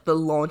 it's like the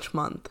launch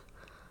month.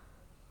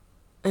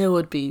 It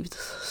would be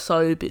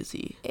so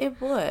busy. It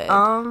would.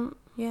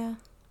 Yeah.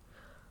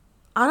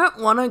 I don't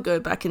want to go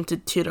back into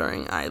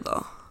tutoring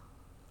either.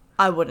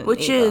 I wouldn't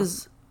Which either.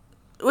 is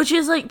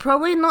like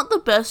probably not the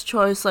best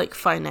choice like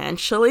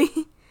financially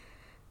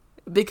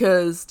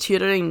because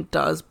tutoring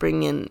does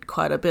bring in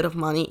quite a bit of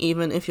money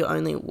even if you're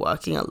only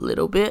working a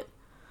little bit.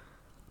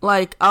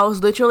 Like I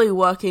was literally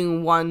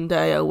working 1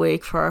 day a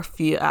week for a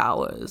few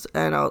hours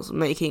and I was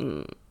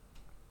making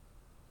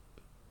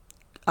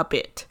a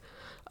bit.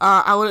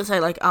 I wouldn't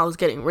say like I was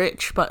getting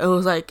rich, but it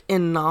was like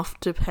enough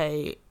to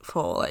pay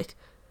for like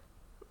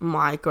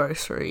my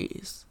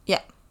groceries.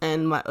 Yeah.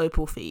 And my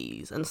Opal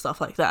fees and stuff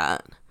like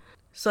that.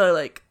 So,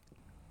 like,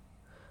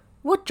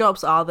 what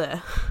jobs are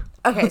there?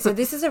 Okay, so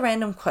this is a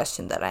random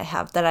question that I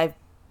have that I've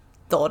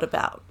thought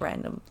about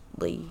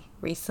randomly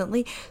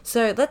recently.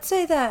 So let's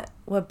say that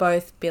we're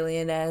both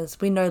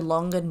billionaires. We no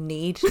longer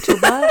need to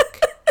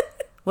work.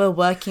 We're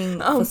working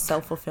for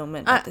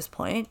self-fulfillment at this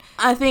point.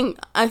 I think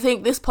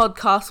this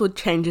podcast would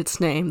change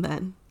its name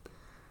then.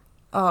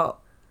 Oh,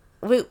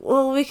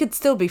 we could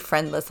still be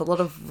friendless. A lot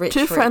of rich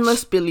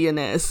Friendless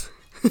billionaires.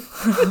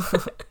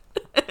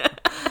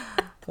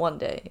 One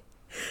day.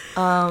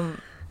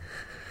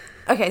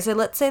 Okay, so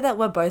let's say that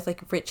we're both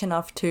like rich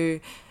enough to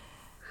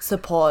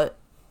support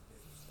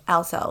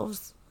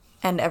ourselves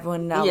and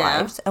everyone in our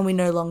lives, and we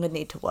no longer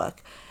need to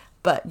work.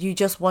 But you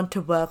just want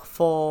to work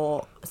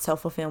for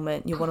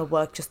self-fulfillment. You want to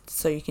work just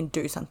so you can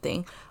do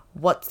something.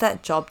 What's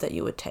that job that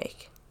you would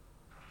take?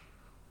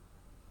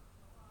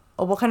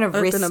 Or what kind of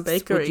risks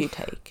would you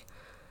take?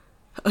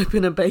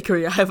 Open a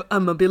bakery.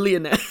 I'm a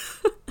billionaire.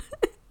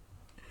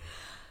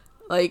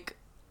 Like,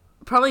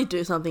 probably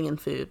do something in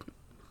food.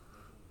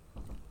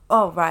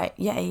 Oh, right.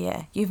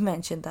 Yeah. You've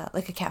mentioned that.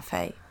 Like a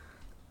cafe.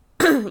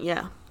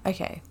 Yeah.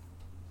 Okay.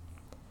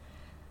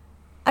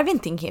 I've been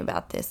thinking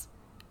about this.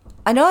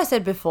 I know I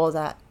said before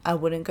that I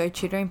wouldn't go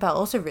tutoring, but I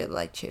also really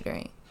like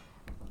tutoring.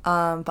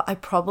 But I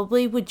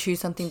probably would choose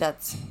something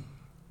that's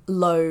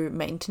low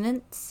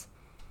maintenance.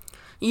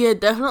 Yeah,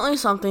 definitely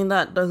something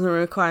that doesn't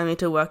require me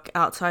to work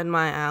outside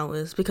my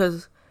hours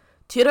because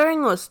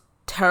tutoring was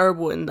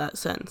terrible in that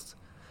sense.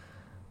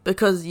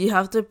 Because you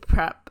have to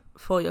prep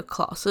for your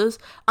classes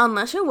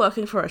unless you're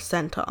working for a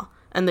center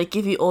and they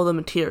give you all the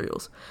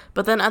materials.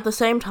 But then at the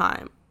same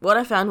time, what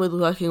I found with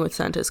working with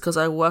centers, because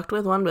I worked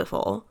with one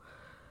before,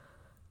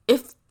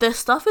 if their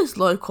stuff is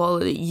low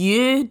quality,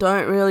 you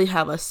don't really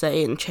have a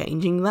say in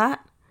changing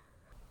that.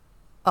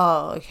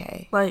 Oh,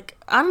 okay. Like,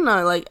 I don't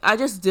know, like, I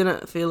just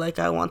didn't feel like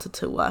I wanted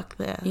to work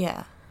there.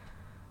 Yeah.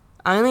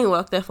 I only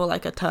worked there for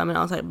like a term and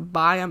I was like,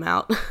 bye, I'm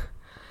out.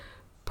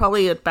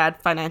 Probably a bad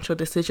financial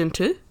decision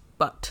too.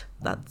 But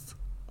that's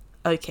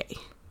okay.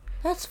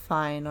 That's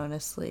fine,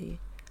 honestly.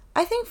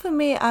 I think for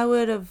me, I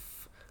would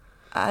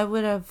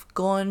have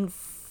gone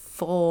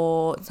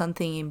for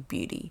something in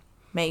beauty,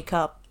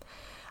 makeup.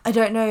 I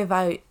don't know if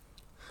I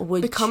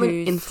would become an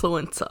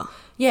influencer.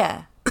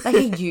 Yeah, like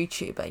a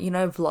YouTuber,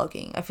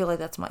 vlogging. I feel like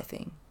that's my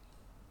thing.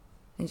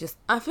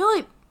 I feel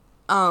like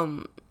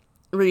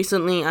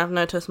recently I've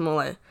noticed more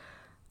like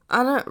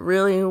I don't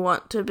really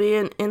want to be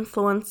an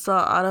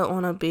influencer. I don't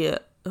want to be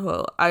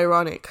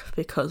ironic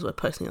because we're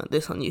posting on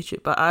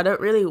YouTube, but I don't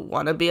really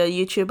want to be a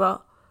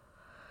YouTuber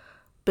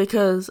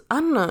because I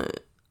don't know.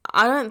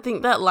 I don't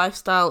think that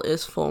lifestyle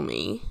is for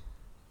me.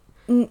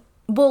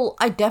 Well,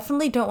 I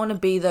definitely don't want to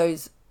be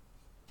those,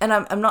 and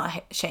I'm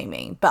not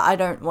shaming, but I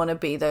don't want to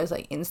be those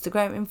like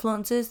Instagram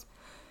influencers.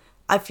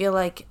 I feel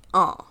like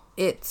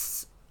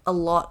it's a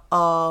lot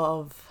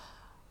of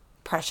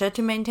pressure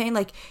to maintain.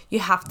 Like you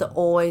have to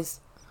always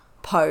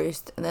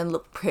post and then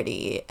look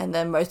pretty, and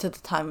then most of the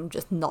time I'm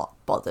just not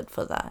bothered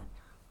for that.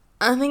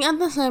 I think at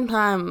the same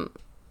time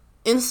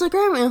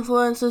Instagram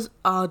influencers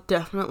are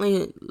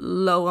definitely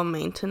lower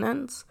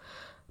maintenance,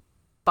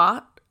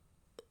 but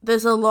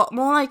there's a lot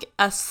more like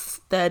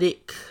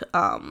aesthetic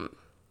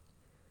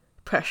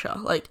pressure,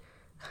 like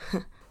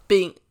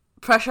being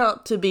pressure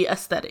to be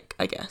aesthetic,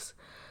 I guess,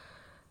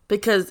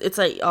 because it's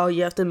like, oh,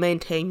 you have to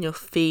maintain your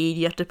feed,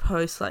 you have to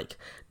post like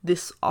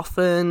this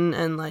often,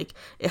 and like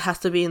it has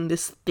to be in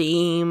this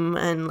theme,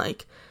 and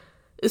like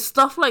it's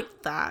stuff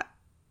like that.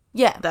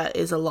 Yeah, that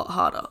is a lot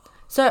harder.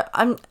 So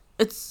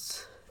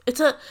it's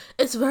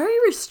very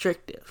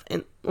restrictive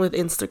with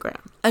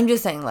Instagram. I'm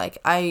just saying, like,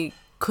 I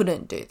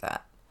couldn't do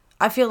that.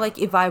 I feel like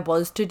if I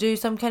was to do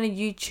some kind of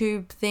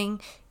YouTube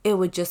thing, it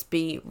would just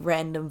be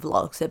random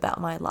vlogs about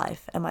my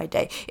life and my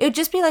day. It would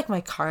just be like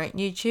my current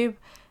YouTube.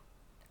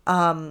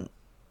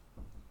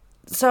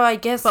 So I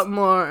guess, but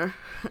more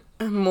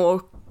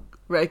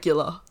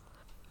regular.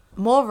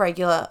 More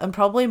regular, and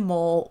probably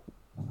more.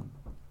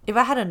 If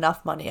I had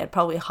enough money, I'd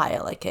probably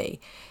hire like an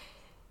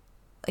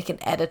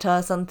editor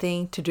or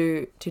something to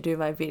do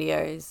my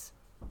videos.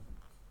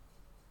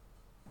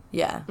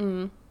 Yeah.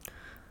 I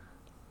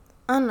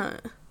don't know.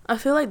 I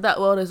feel like that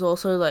world is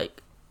also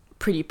like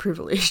pretty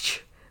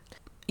privileged.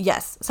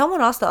 Yes. Someone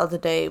asked the other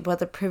day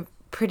whether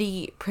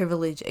pretty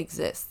privilege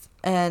exists,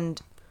 and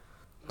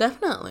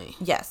Definitely.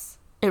 Yes.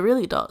 It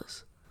really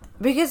does.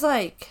 Because,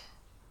 like,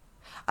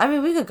 I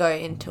mean, we could go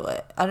into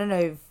it. I don't know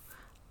if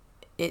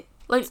it...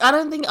 Like, I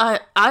don't think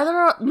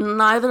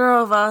neither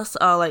of us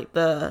are, like,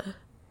 we're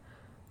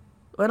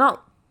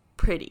not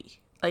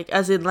pretty. Like,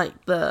 as in,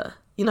 like, the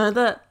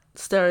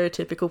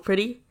stereotypical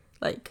pretty?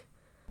 Like,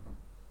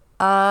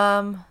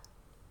 how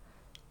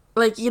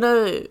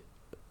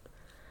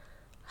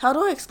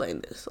do I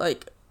explain this?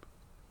 Like,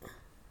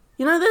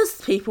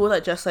 there's people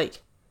that just,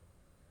 like,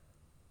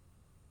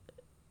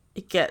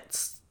 it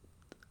gets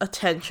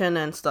attention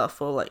and stuff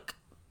for, like,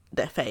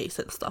 their face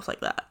and stuff like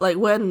that. Like,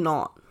 we're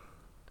not.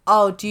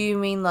 Oh, do you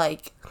mean,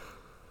 like,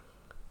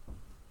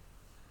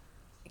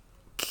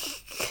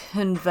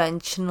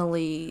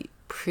 conventionally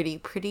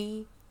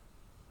pretty?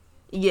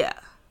 Yeah.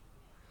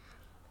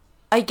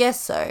 I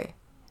guess so.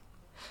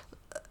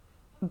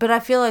 But I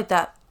feel like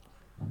that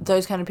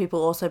those kind of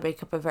people also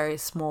make up a very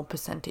small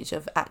percentage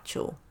of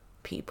actual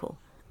people.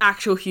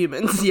 Actual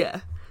humans,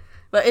 yeah.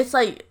 But it's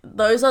like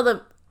those are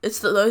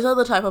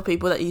the type of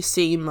people that you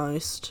see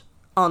most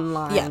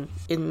online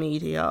in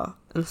media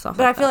and stuff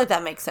but like that. I feel like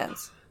that makes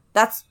sense.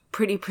 That's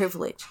pretty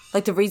privileged.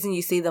 Like, the reason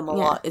you see them a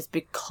lot is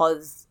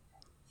because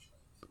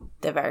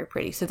they're very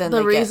pretty. So then the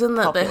they reason get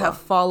that popular. they have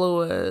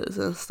followers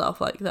and stuff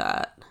like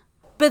that.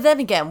 But then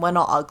again, we're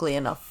not ugly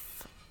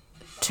enough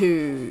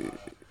to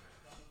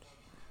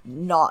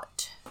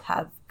not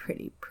have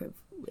pretty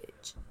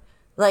privilege.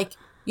 Like,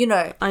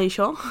 Are you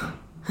sure?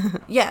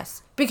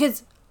 yes.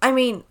 Because, I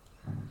mean,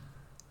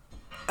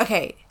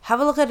 okay, have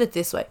a look at it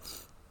this way.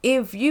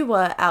 If you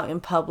were out in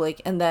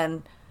public and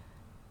then,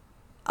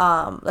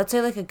 let's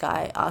say, like, a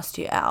guy asked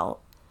you out,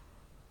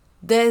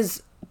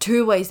 there's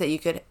two ways that you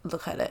could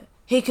look at it.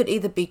 He could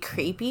either be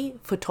creepy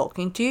for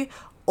talking to you,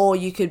 or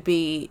you could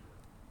be,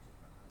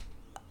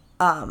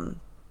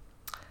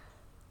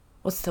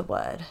 what's the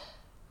word?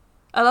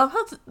 I love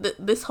how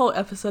this whole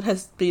episode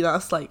has been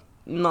us, like,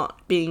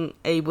 not being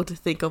able to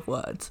think of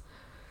words.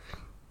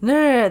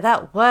 No,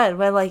 that word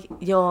where, like,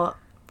 you're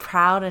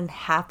proud and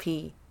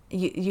happy.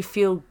 You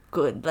feel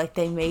good. Like,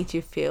 they made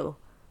you feel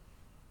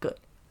good.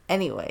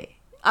 Anyway.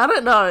 I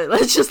don't know.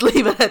 Let's just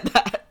leave it at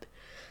that.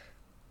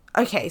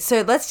 Okay,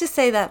 so let's just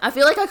say that... I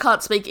feel like I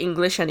can't speak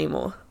English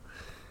anymore.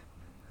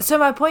 So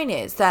my point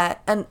is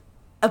that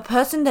a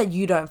person that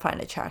you don't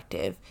find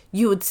attractive,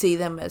 you would see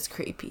them as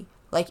creepy.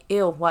 Like,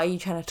 ew, why are you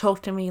trying to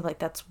talk to me? Like,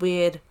 that's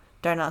weird.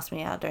 Don't ask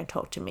me out. Don't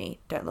talk to me.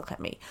 Don't look at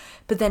me.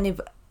 But then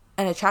if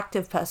an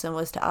attractive person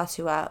was to ask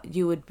you out,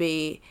 you would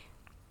be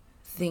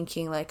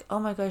thinking, like, oh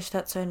my gosh,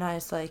 that's so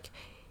nice. Like,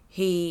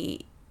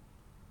 he's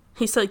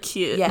so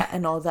cute. Yeah,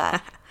 and all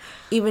that.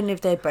 Even if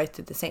they both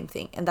did the same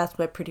thing. And that's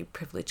where pretty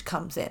privilege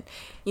comes in.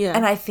 Yeah.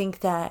 And I think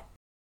that...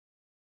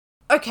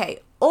 Okay,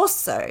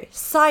 also,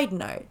 side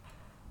note,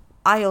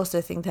 I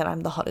also think that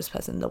I'm the hottest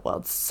person in the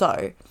world.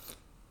 So...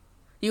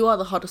 You are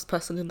the hottest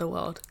person in the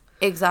world.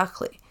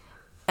 Exactly.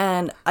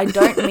 And I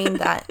don't mean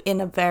that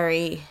in a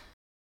very...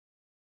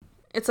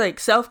 It's like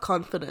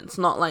self-confidence,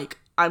 not like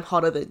I'm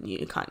hotter than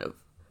you kind of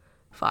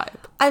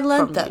vibe. I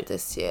learned that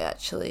this year,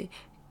 actually.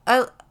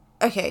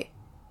 Okay.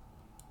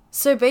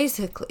 So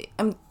basically,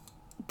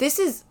 this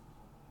is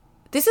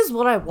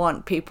what I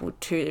want people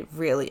to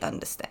really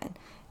understand.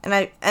 And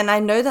I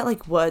know that,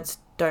 like, words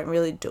don't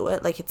really do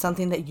it. Like, it's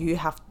something that you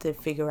have to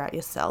figure out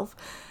yourself.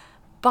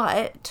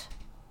 But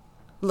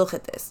look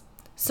at this.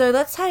 So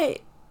let's say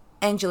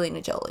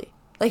Angelina Jolie.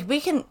 Like,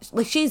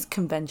 she's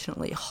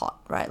conventionally hot,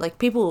 right? Like,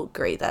 people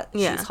agree that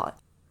she's hot.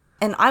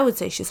 And I would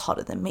say she's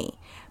hotter than me.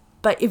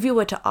 But if you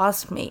were to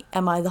ask me,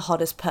 am I the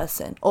hottest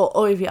person?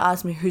 Or if you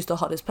ask me who's the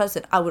hottest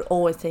person, I would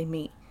always say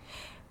me.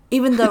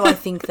 Even though I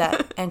think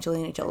that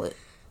Angelina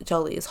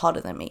Jolie is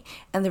hotter than me.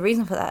 And the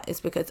reason for that is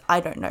because I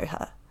don't know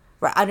her.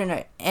 Right? I don't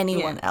know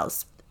anyone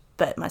else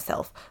but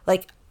myself.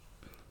 Like,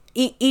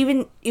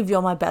 even if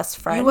you're my best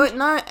friend... You won't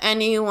know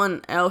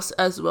anyone else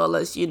as well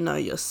as you know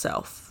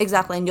yourself.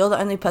 Exactly, and you're the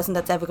only person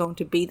that's ever going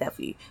to be there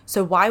for you.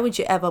 So why would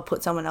you ever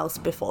put someone else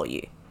before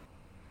you?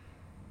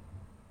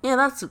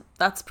 Yeah,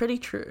 that's pretty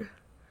true.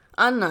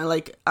 I don't know,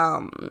 like,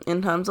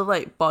 in terms of,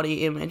 like,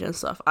 body image and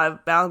stuff,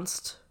 I've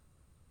bounced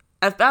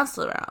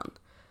around.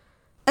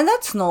 And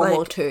that's normal,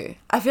 like, too.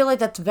 I feel like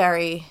that's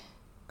very,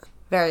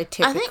 very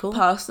typical. I think,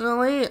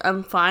 personally,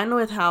 I'm fine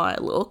with how I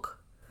look.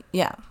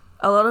 Yeah.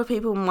 A lot of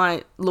people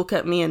might look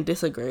at me and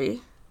disagree,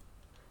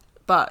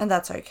 but... And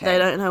that's okay. They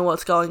don't know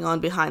what's going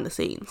on behind the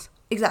scenes.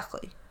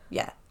 Exactly,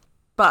 yeah.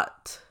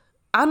 But,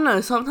 I don't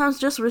know, sometimes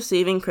just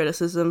receiving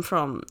criticism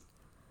from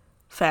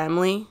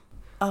family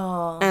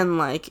and,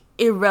 like,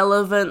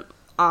 irrelevant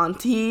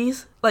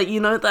aunties, like,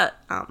 you know that,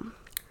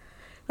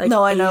 like,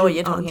 no, I know Asian what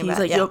you're talking aunties, about,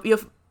 like, you're,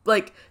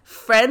 like,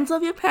 friends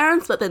of your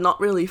parents, but they're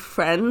not really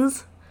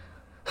friends.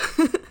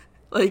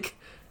 Like...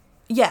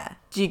 Yeah.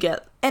 Do you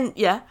get... And...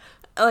 Yeah.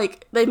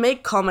 Like, they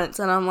make comments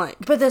and I'm like...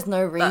 But there's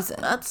no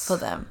reason for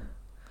them.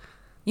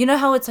 You know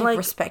how it's like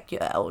respect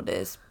your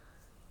elders?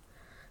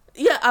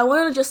 Yeah, I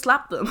want to just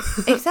slap them.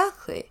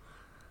 Exactly.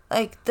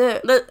 Like,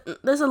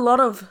 there's a lot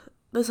of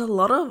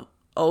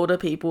older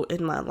people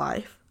in my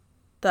life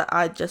that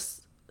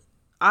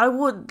I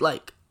would,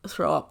 like,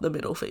 throw up the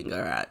middle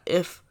finger at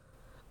if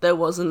there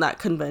wasn't that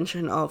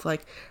convention of,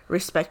 like,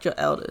 respect your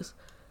elders.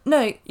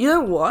 No. You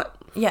know what?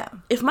 Yeah.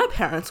 If my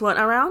parents weren't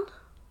around,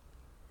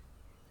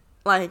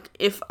 like,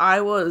 if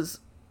I was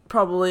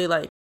probably,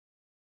 like,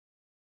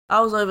 I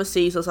was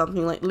overseas or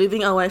something, like,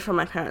 living away from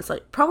my parents,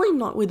 like, probably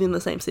not within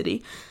the same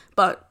city,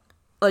 but,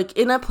 like,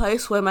 in a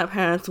place where my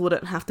parents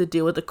wouldn't have to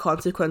deal with the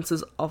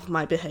consequences of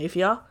my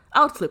behavior,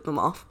 I would flip them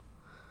off.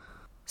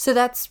 So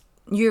that's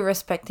you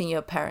respecting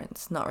your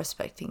parents, not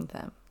respecting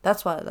them.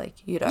 That's why, like,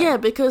 you don't. Yeah,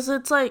 because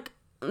it's, like,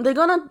 they're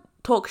gonna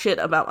talk shit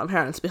about my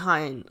parents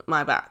behind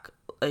my back.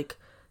 Like,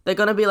 they're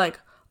gonna be like,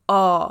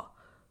 oh,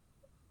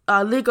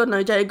 呢個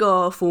女仔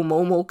個父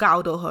母冇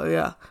教到佢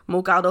啊，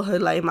冇教到佢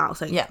禮貌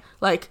性。Yeah.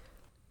 Like,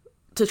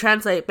 to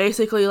translate,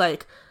 basically,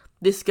 like,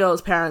 this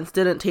girl's parents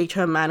didn't teach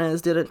her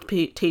manners, didn't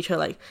teach her,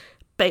 like,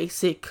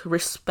 basic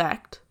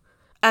respect.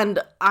 And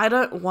I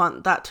don't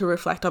want that to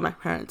reflect on my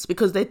parents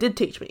because they did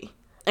teach me.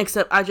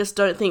 Except I just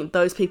don't think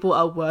those people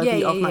are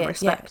worthy of my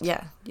respect.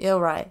 Yeah, you're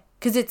right.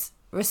 Because it's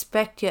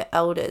respect your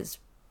elders,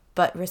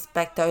 but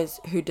respect those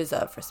who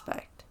deserve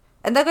respect.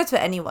 And that goes for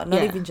anyone,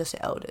 not even just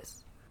your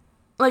elders.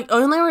 Like,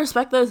 only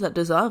respect those that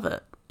deserve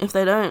it. If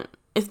they don't,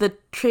 if they're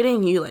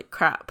treating you like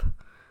crap,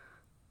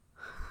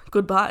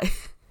 goodbye.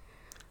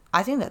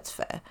 I think that's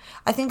fair.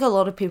 I think a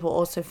lot of people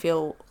also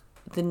feel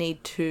the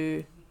need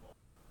to,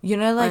 you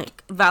know,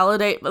 like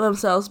validate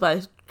themselves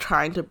by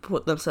trying to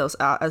put themselves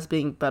out as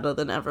being better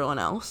than everyone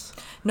else.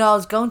 No, I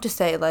was going to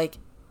say, like,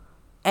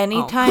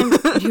 anytime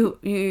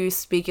you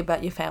speak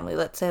about your family,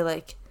 let's say,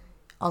 like,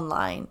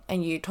 online,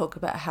 and you talk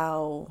about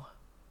how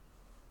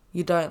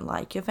you don't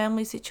like your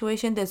family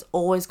situation, there's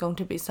always going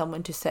to be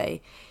someone to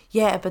say,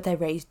 yeah, but they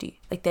raised you.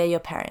 Like, they're your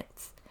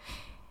parents.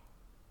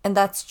 And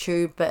that's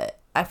true, but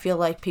I feel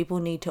like people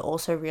need to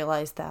also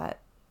realize that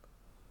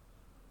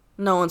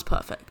no one's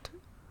perfect.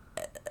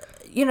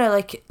 You know,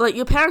 like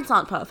your parents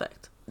aren't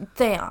perfect.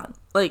 They aren't.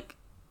 Like,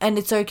 and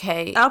it's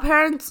okay. Our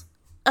parents,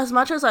 as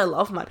much as I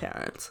love my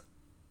parents,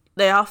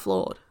 they are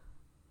flawed.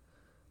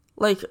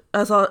 Like,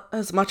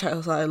 as much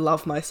as I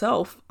love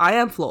myself, I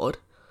am flawed.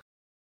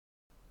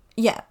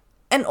 Yeah.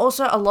 And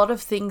also a lot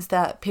of things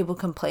that people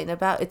complain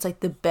about, it's like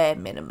the bare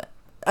minimum.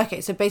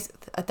 Okay, so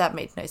basically, that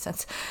made no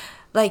sense.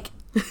 Like,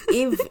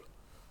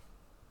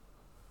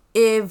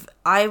 if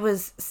I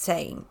was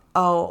saying,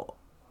 oh,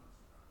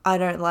 I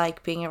don't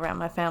like being around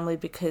my family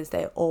because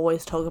they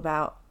always talk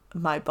about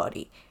my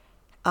body,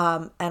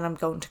 and I'm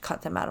going to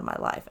cut them out of my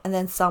life. And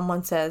then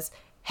someone says,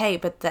 hey,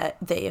 but they're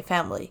your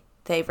family.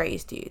 They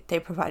raised you. They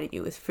provided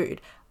you with food.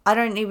 I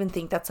don't even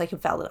think that's like a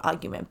valid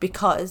argument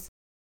because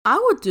I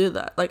would do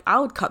that. Like, I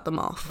would cut them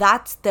off.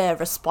 That's their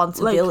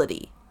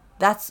responsibility. Like,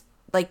 that's,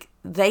 like,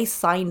 they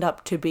signed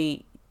up to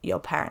be your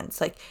parents.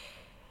 Like,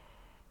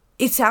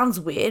 it sounds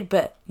weird,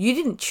 but you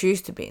didn't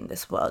choose to be in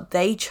this world.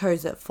 They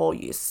chose it for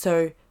you.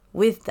 So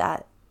with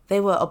that, they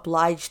were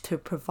obliged to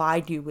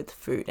provide you with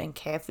food and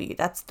care for you.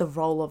 That's the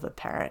role of a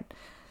parent.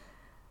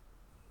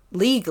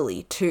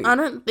 Legally, too. I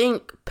don't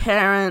think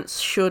parents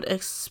should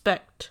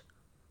expect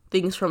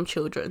things from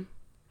children.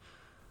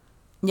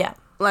 Yeah.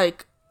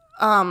 Like,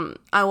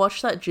 I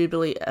watched that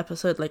Jubilee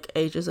episode, like,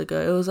 ages ago.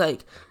 It was,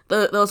 like,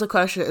 there was a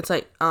question. It's,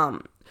 like,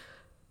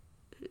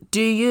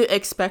 do you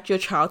expect your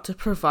child to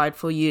provide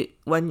for you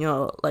when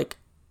you're, like,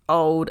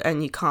 old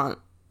and you can't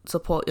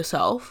support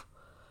yourself?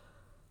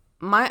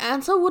 My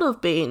answer would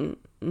have been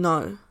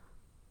no.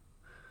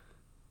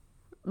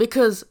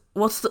 Because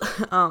what's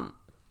the,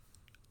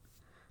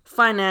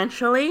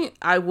 financially,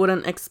 I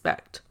wouldn't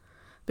expect.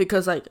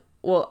 Because, like,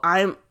 well,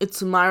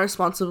 it's my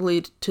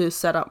responsibility to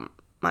set up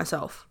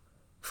myself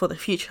for the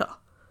future,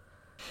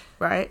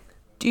 right?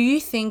 Do you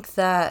think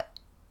that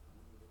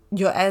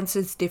your answer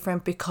is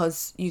different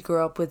because you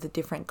grew up with a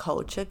different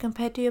culture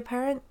compared to your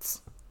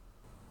parents?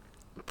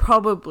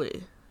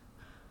 Probably.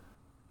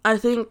 I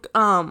think,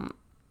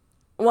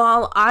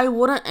 while I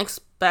wouldn't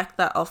expect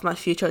that of my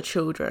future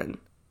children,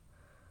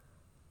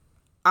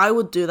 I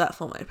would do that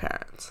for my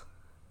parents.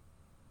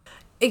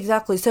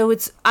 Exactly. So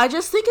I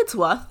just think it's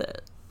worth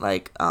it.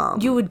 Like,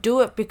 you would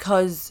do it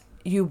because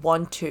you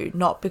want to,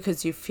 not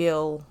because you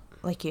feel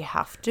like you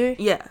have to.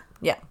 Yeah.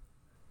 Yeah.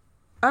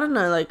 I don't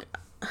know, like,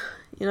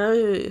 you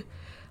know,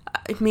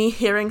 me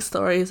hearing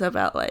stories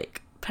about,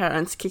 like,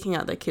 parents kicking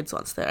out their kids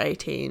once they're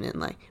 18 and,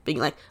 like, being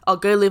like, oh,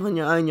 go live on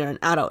your own, you're an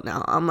adult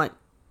now. I'm like,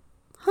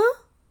 huh?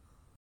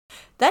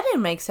 That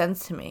didn't make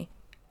sense to me.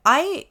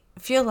 I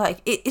feel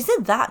like, is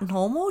it that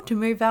normal to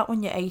move out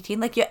when you're 18?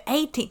 Like, you're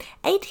 18.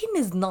 18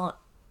 is not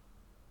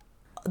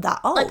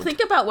that old. Like, think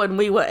about when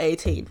we were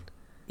 18.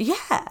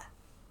 Yeah.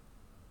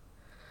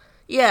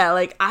 Yeah,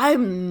 like,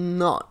 I'm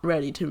not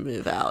ready to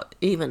move out,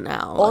 even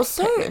now.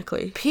 Also, like,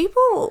 technically.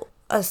 People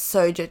are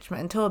so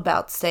judgmental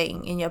about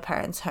staying in your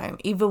parents' home,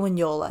 even when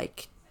you're,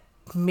 like,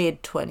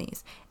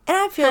 mid-20s. And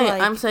I feel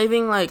like I'm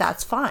saving, like...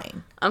 That's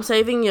fine. I'm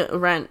saving your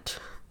rent.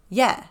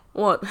 Yeah.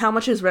 What? How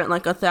much is rent?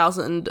 Like,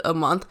 $1,000 a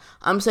month?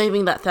 I'm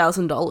saving that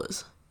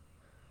 $1,000.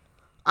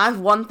 I have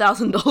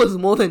 $1,000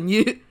 more than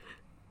you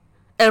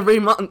every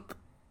month.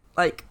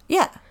 Like...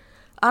 Yeah.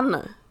 I don't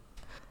know.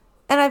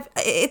 And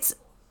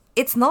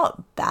it's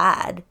not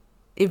bad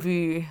if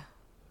you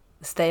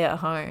stay at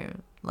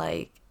home.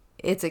 Like,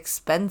 it's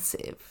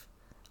expensive.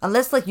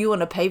 Unless, like, you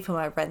want to pay for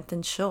my rent,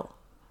 then sure.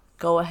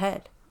 Go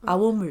ahead. I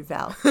will move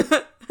out.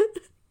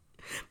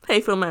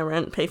 Pay for my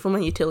rent, pay for my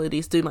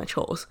utilities, do my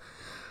chores.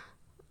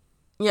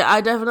 Yeah,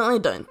 I definitely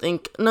don't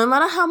think, no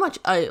matter how much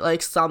I,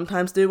 like,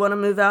 sometimes do want to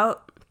move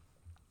out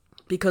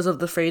because of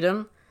the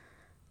freedom,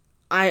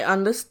 I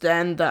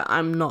understand that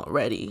I'm not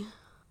ready.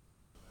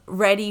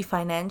 Ready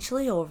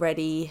financially or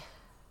ready?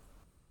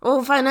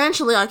 Well,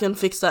 financially, I can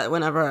fix that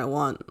whenever I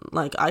want.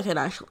 Like, I can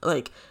actually,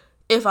 like,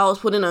 if I was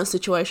put in a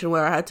situation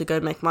where I had to go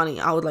make money,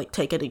 I would, like,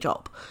 take any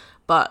job.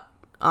 But,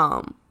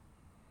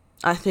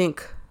 I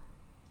think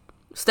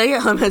staying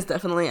at home has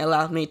definitely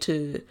allowed me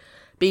to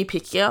be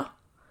pickier.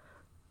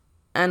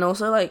 And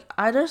also, like,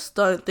 I just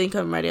don't think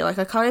I'm ready. Like,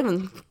 I can't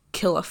even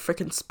kill a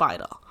freaking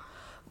spider.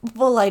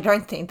 Well, I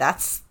don't think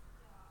that's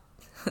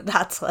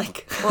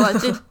like... Well, I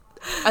did.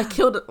 I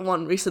killed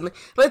one recently.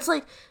 But it's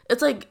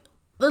like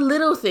the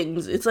little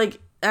things. It's like,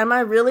 am I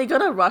really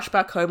gonna rush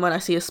back home when I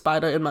see a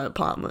spider in my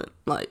apartment?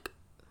 Like,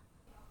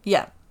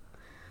 yeah.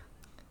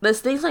 There's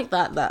things like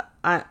that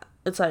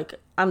it's like,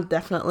 I'm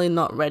definitely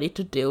not ready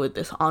to deal with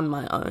this on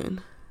my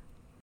own.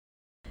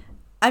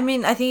 I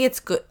mean, I think it's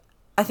good.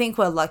 I think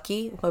we're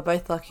lucky. We're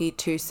both lucky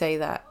to say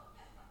that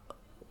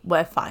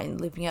we're fine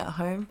living at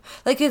home.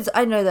 Like, 'cause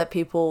I know that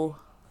people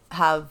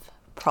have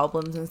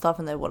problems and stuff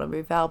and they want to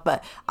move out,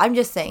 but I'm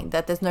just saying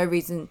that there's no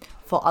reason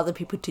for other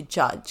people to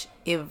judge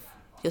if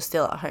you're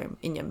still at home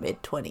in your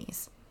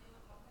mid-20s.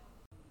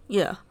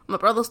 Yeah. My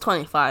brother's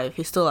 25.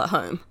 He's still at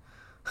home.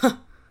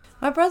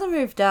 My brother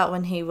moved out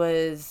when he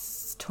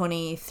was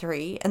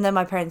 23, and then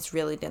my parents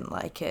really didn't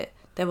like it.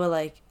 They were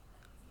like,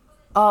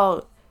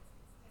 oh,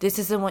 this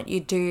isn't what you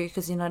do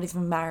because you're not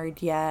even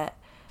married yet.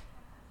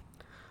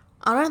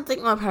 I don't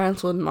think my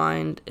parents would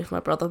mind if my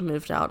brother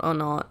moved out or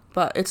not,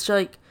 but it's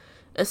like,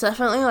 it's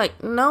definitely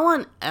like, no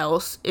one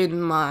else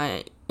in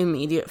my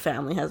immediate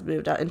family has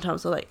moved out in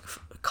terms of, like,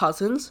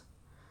 cousins.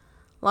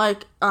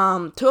 Like,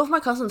 two of my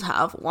cousins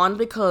have. One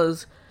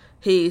because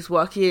he's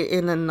working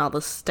in another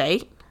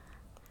state.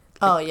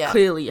 Oh, yeah.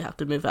 Clearly you have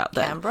to move out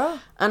there.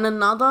 Canberra? And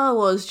another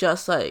was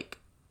just, like,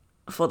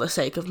 for the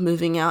sake of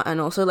moving out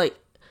and also, like,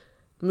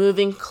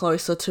 moving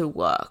closer to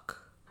work.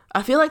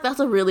 I feel like that's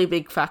a really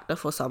big factor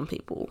for some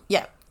people.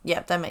 Yeah,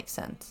 that makes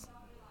sense.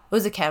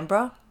 Was it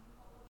Canberra?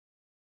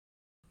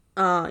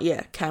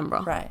 Yeah,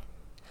 Canberra. Right.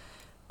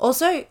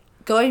 Also,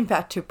 going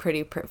back to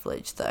pretty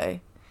privilege,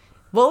 though,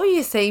 what were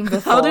you saying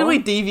before? How did we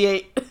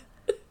deviate?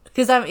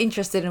 Because I'm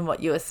interested in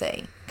what you were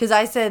saying. Because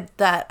I said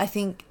that I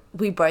think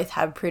we both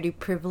have pretty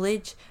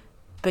privilege,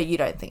 but you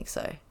don't think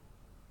so.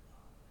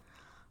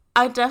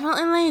 I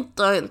definitely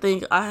don't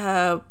think I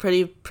have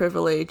pretty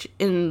privilege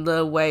in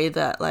the way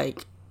that,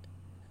 like,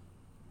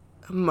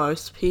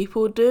 most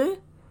people do.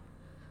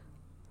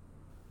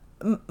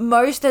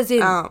 Most as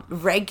in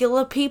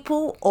regular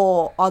people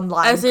or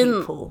online as in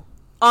people?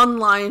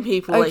 Online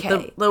people, Okay,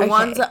 like the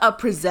ones that are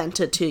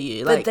presented to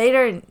you. But like, they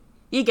don't.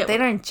 You get they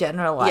what- don't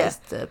generalize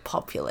Yeah. the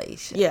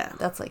population. Yeah.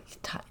 That's like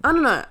tiny. I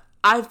don't know.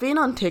 I've been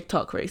on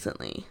TikTok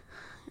recently.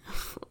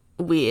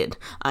 Weird,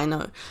 I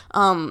know.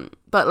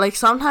 But, like,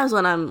 sometimes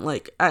when I'm,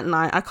 like, at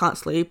night, I can't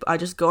sleep, I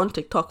just go on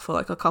TikTok for,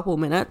 like, a couple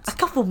minutes. A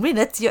couple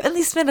minutes? You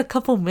only spend a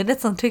couple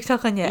minutes on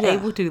TikTok and you're Yeah.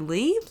 able to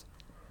leave?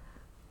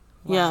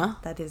 Wow, Yeah.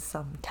 that is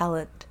some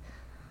talent.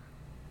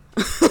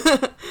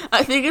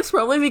 I think it's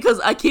probably because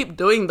I keep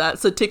doing that,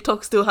 so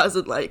TikTok still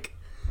hasn't, like,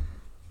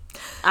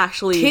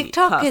 actually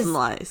TikTok is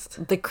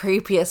personalized. the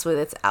creepiest with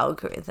its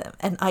algorithm,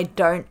 and I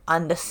don't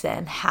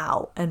understand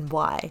how and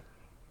why.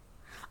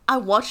 I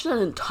watched an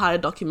entire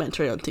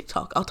documentary on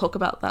TikTok. I'll talk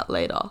about that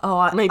later.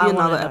 Oh, maybe I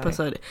another wanna know.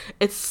 episode.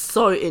 It's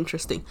so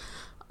interesting.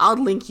 I'll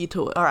link you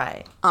to it. All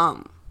right.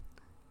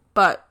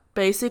 But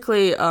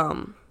basically, I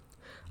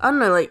don't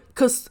know, like,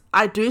 because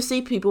I do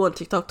see people on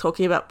TikTok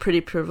talking about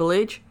pretty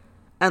privilege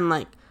and,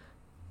 like,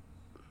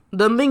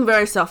 them being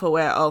very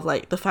self-aware of,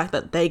 like, the fact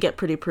that they get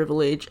pretty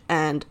privilege,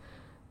 and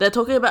they're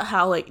talking about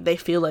how, like, they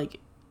feel like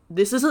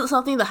this isn't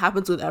something that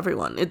happens with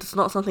everyone. It's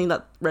not something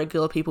that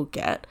regular people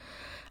get.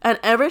 And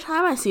every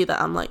time I see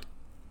that, I'm like,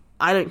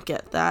 I don't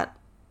get that.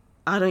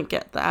 I don't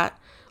get that.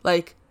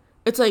 Like,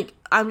 it's like,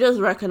 I'm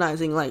just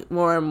recognizing, like,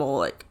 more and more,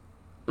 like,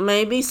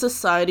 maybe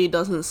society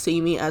doesn't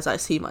see me as I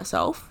see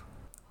myself.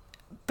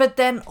 But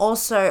then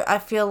also, I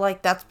feel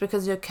like that's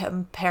because you're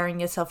comparing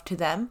yourself to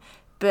them.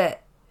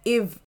 But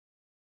if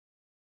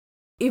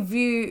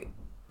you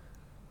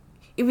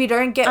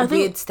don't get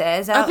weird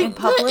stares out in the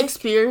public,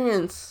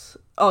 experience.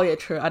 Oh yeah,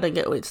 true. I don't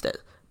get weird stares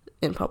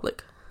in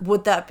public.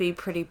 would that be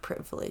pretty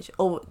privileged,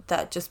 or would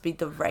that just be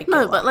the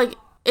regular? No, but, like,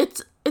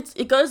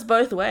 it goes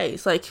both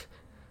ways. Like,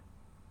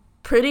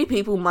 pretty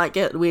people might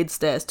get weird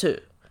stares too,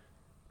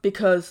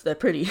 because they're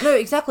pretty. No,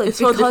 exactly. It's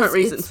for different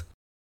reasons.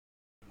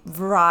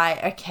 Right.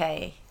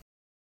 Okay.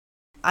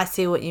 I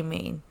see what you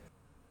mean.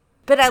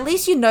 But at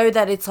least you know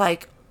that it's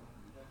like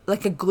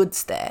a good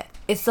stare.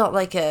 It's not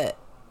like a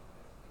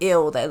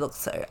ew, they look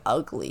so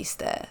ugly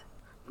stare.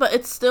 But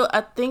it's still,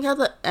 I think at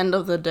the end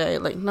of the day,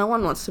 like, no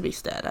one wants to be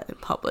stared at in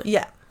public.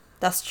 Yeah,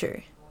 that's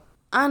true.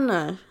 I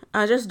know.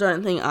 I just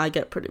don't think I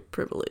get pretty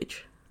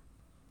privilege.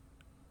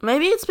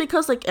 Maybe it's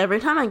because, like, every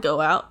time I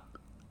go out,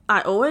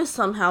 I always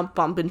somehow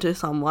bump into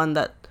someone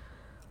that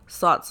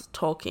starts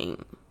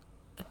talking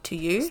To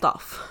you?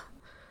 stuff.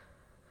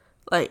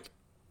 Like,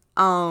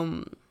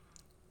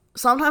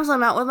 sometimes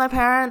I'm out with my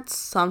parents,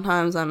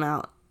 sometimes I'm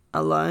out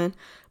alone.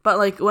 But,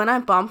 like, when I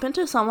bump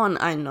into someone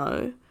I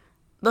know,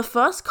 the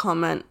first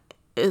comment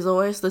is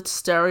always the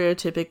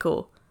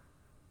stereotypical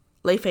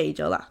你肥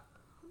咗啦，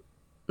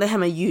你係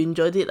咪完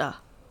咗啲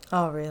啊？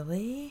 Oh,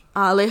 really?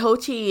 你好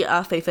似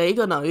肥肥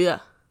個女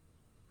啊。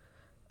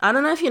I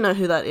don't know if you know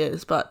who that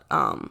is, but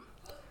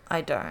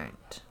I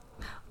don't.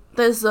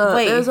 there's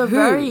a Who?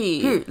 very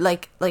Who?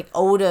 Like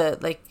older,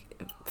 like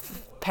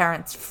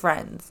parents'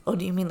 friends, or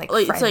do you mean like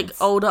friends? it's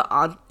like older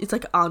aunt. It's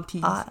like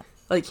aunties.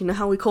 Like, you know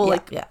how we call Yeah,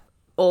 like yeah.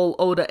 all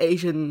older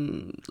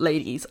Asian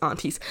ladies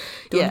aunties.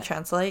 Do you want to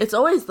translate? It's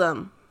always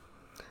them.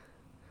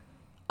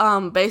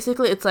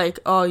 Basically it's like,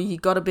 oh, you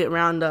got a bit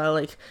rounder,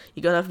 like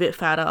you got a bit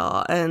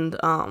fatter, and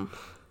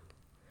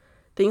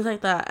things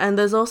like that. And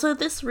there's also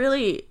this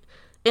really,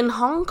 in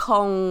Hong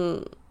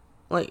Kong,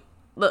 like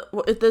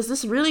there's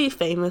this really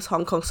famous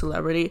Hong Kong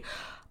celebrity.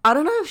 I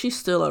don't know if she's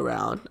still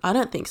around. I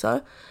don't think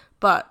so,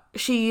 but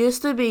she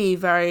used to be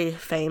very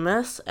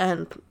famous,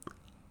 and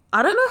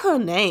I don't know her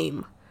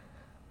name.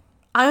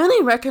 I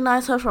only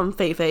recognize her from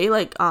Fei Fei,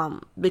 like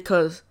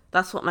because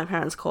that's what my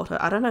parents called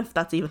her. I don't know if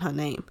that's even her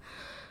name.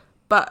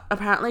 But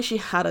apparently she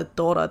had a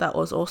daughter that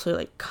was also,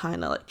 like,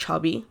 kind of, like,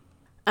 chubby.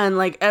 And,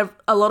 like,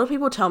 a lot of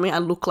people tell me I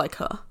look like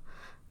her.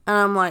 And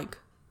I'm like...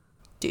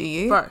 Do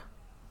you? Bro.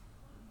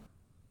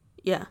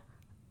 Yeah.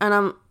 And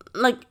I'm,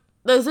 like,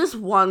 there's this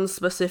one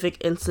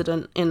specific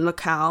incident in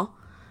Macau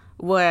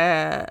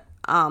where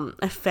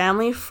a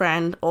family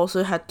friend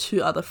also had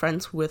two other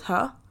friends with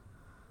her.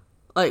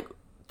 Like,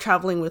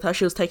 traveling with her.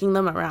 She was taking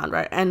them around,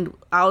 right? And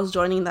I was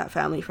joining that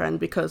family friend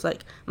because,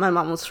 like, my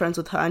mum was friends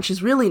with her and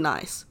she's really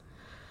nice.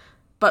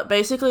 But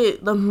basically,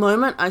 the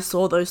moment I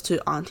saw those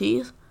two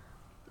aunties,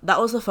 that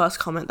was the first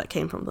comment that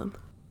came from them.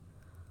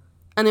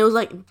 And it was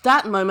like,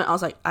 that moment, I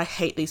was like, I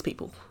hate these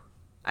people.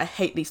 I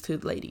hate these two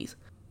ladies.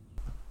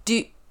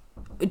 Do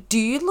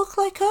you look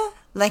like her?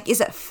 Like,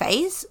 is it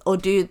face, or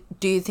do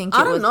you think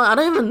I don't know. I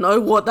don't even know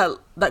what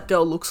that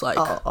girl looks like.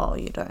 Oh,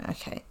 you don't.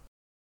 Okay.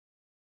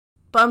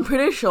 But I'm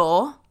pretty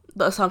sure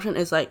the assumption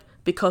is, like,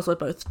 because we're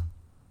both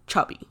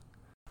chubby.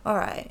 All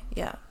right.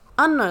 Yeah.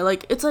 I don't know.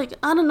 Like, it's like,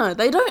 I don't know.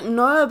 They don't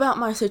know about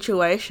my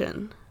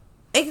situation.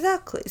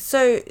 Exactly.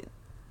 So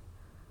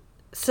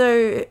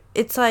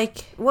it's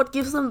like, What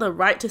gives them the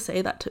right to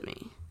say that to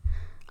me?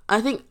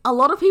 I think a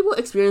lot of people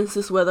experience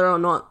this whether or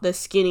not they're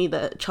skinny,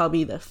 they're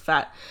chubby, they're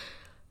fat.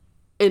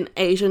 In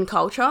Asian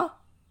culture,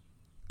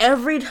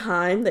 every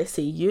time they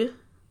see you,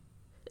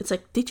 it's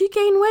like, did you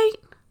gain weight?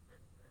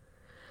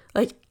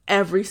 Like,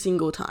 every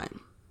single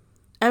time.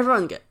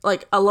 Everyone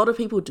like, a lot of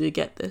people do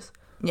get this.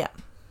 yeah.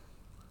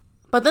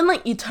 But then,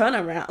 like, you turn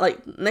around,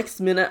 like,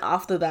 next minute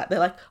after that, they're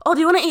like, oh, do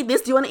you want to eat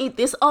this? Do you want to eat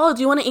this? Oh, do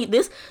you want to eat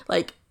this?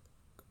 Like,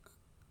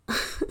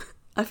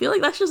 I feel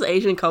like that's just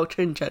Asian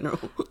culture in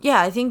general.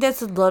 Yeah, I think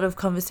there's a lot of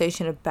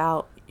conversation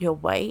about your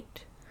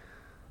weight.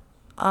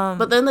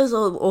 But then there's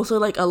also,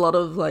 like, a lot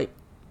of, like,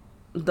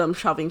 them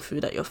shoving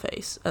food at your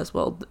face as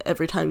well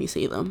every time you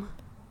see them.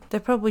 They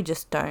probably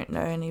just don't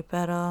know any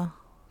better,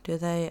 do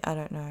they? I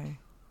don't know.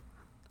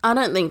 I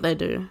don't think they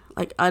do.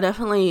 Like,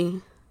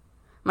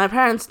 my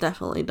parents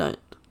definitely don't.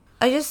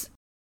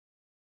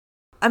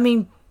 I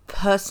mean,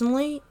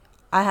 personally,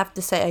 I have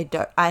to say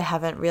I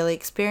haven't really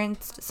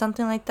experienced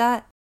something like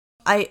that.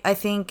 I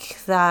think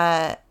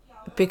that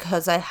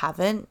because I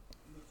haven't,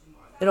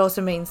 it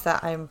also means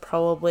that I'm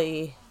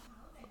probably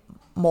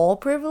more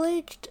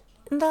privileged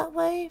in that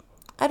way.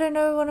 I don't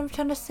know what I'm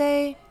trying to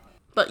say.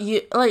 But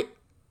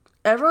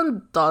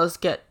everyone does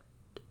get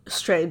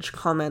strange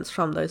comments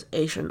from those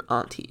Asian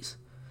aunties.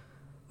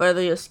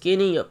 Whether you're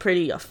skinny, you're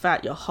pretty, you're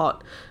fat, you're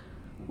hot.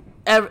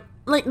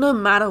 No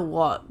matter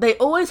what, they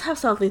always have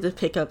something to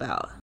pick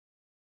about.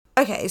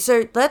 Okay,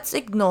 so let's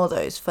ignore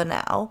those for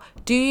now.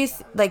 Do you,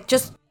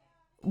 just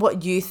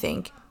what you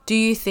think, do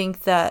you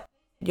think that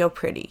you're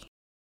pretty?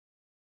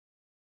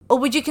 Or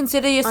would you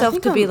consider yourself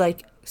to be,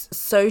 like,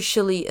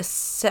 socially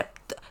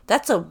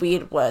That's a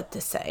weird word to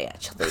say,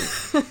 actually.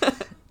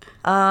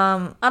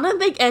 I don't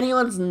think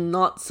anyone's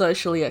not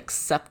socially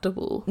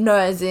acceptable. No,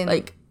 as in...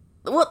 Like,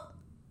 what?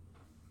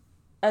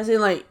 As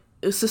in, like,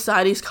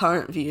 society's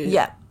current view.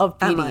 Yeah, of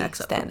Am beauty I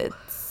acceptable?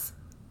 standards.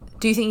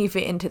 Do you think you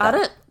fit into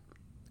that?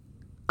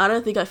 I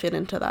don't think I fit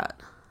into that.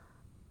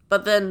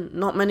 But then,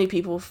 not many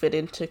people fit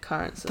into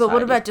current society. But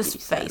what about just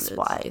standards.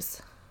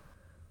 face-wise?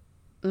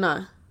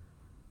 No.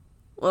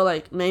 Well,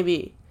 like,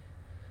 maybe...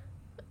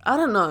 I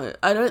don't know.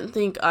 I don't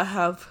think I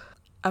have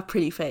a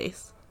pretty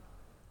face.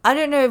 I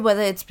don't know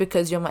whether it's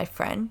because you're my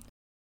friend,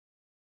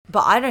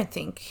 but I don't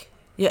think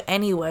you're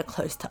anywhere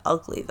close to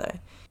ugly, though.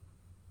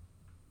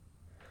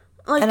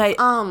 Like, And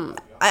I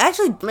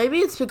actually, maybe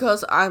it's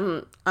because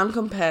I'm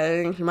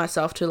comparing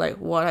myself to like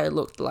what I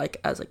looked like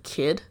as a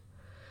kid,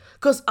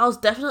 because I was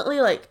definitely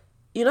like,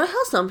 you know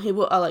how some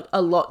people are like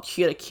a lot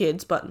cuter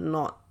kids but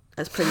not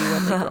as pretty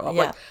when they grow up.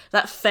 Yeah. Like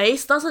that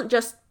face doesn't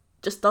just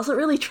doesn't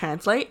really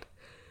translate.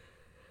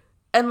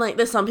 And like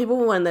there's some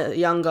people when they're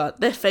younger,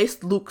 their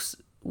face looks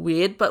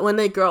weird, but when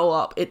they grow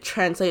up, it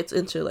translates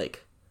into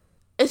like,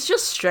 it's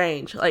just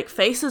strange. Like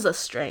faces are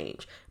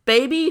strange.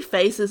 Baby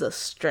faces are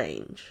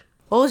strange.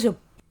 what was your...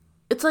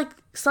 It's like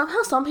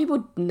somehow some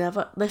people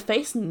their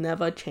face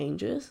never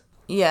changes.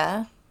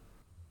 Yeah.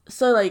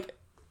 So like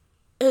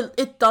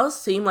it does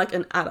seem like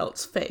an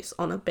adult's face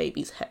on a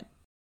baby's head.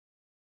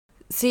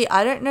 See,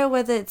 I don't know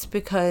whether it's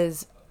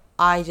because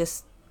I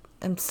just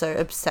am so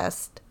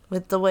obsessed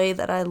with the way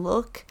that I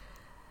look.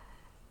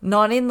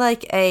 Not in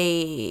like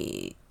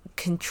a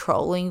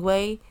controlling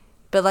way,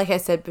 but like I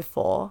said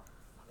before,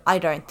 I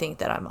don't think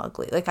that I'm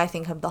ugly. Like I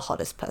think I'm the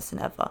hottest person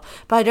ever.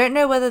 But I don't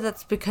know whether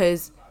that's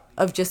because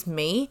of just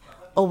me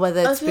or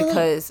whether it's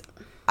because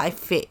I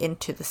fit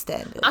into the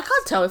standard. I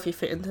can't tell if you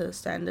fit into the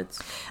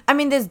standards. I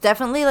mean, there's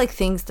definitely like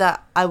things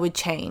that I would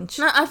change.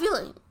 No, I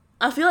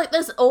feel like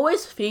there's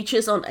always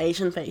features on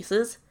Asian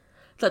faces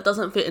that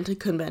doesn't fit into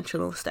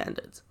conventional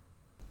standards.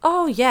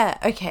 Oh yeah,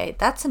 okay,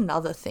 that's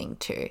another thing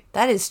too.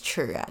 That is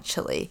true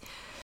actually.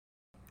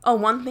 Oh,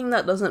 one thing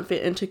that doesn't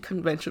fit into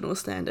conventional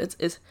standards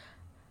is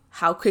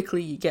how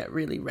quickly you get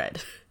really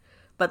red.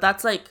 But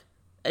that's like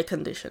a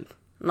condition,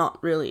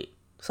 not really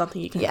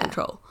something you can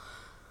control.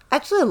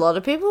 Actually, a lot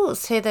of people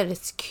say that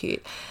it's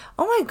cute.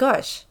 Oh my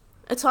gosh.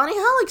 It's funny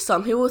how like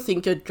some people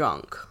think you're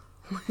drunk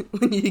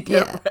when you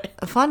get red.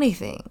 A funny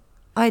thing,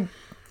 I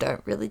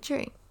don't really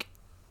drink.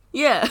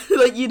 Yeah,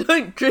 like you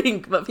don't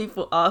drink, but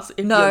people ask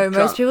if you're drunk. No,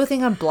 most people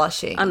think I'm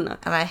blushing. I know.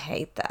 And I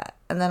hate that.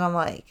 And then I'm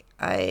like,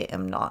 I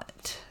am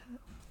not.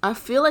 I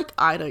feel like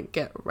I don't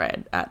get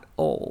red at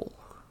all.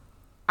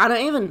 I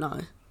don't even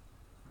know.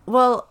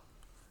 Well,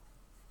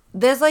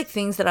 there's like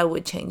things that I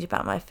would change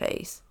about my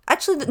face.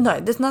 Actually, no,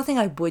 there's nothing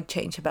I would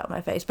change about my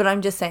face. But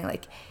I'm just saying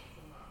like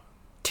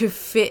to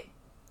fit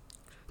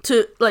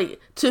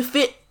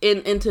fit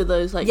into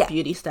those like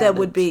beauty standards. There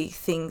would be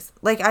things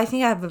like I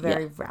think I have a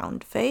very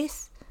round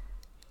face.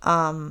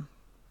 But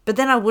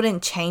then I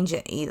wouldn't change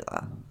it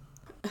either.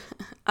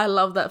 I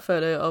love that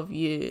photo of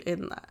you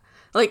in that.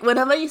 Like when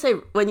you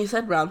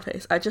said round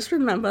face, I just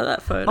remember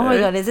that photo. Oh my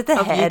god, is it the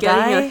of hair you dye?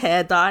 getting your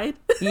hair dyed?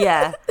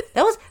 Yeah,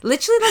 that was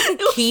literally like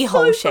a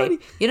keyhole shape. Funny.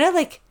 You know,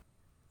 like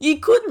You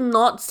could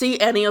not see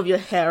any of your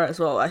hair as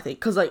well. I think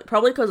because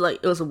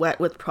it was wet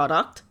with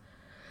product,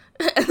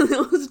 and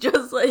it was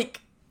just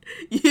like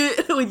you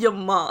with your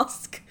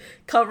mask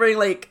covering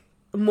like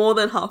more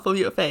than half of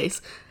your face,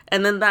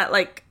 and then that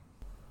like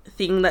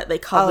thing that they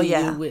cover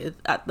you with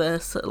at the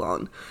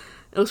salon.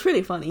 It was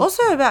pretty funny.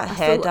 Also about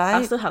hair dye.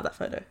 I still have that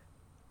photo.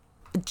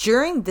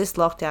 During this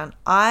lockdown,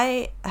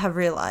 I have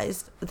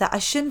realized that I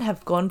shouldn't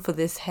have gone for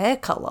this hair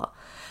color.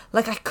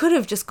 Like I could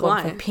have just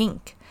gone for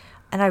pink,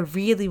 and I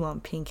really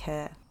want pink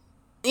hair.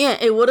 Yeah,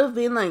 it would have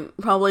been like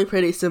probably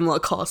pretty similar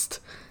cost.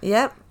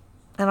 Yep,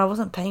 and I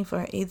wasn't paying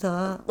for it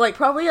either. Like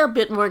probably a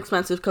bit more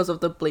expensive because of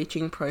the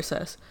bleaching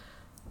process,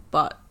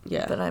 but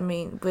yeah. But I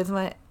mean, with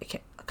my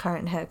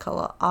current hair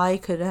color, I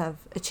could have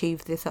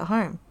achieved this at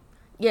home.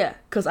 Yeah,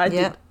 because I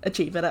did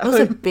achieve it at home. It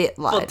was a bit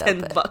lighter, for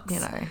 $10. You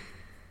know.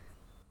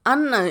 I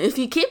don't know. If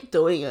you keep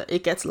doing it,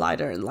 it gets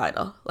lighter and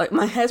lighter. Like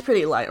my hair's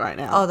pretty light right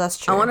now. Oh, that's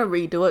true. I want to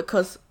redo it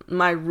because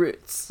my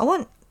roots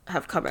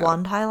have come out.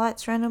 Blonde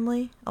highlights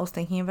randomly. I was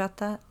thinking about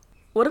that.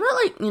 What about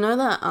like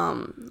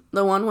that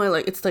the one where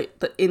like it's like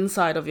the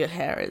inside of your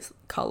hair is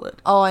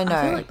colored? Oh, I know.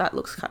 I feel like that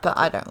looks kind of But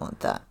I don't want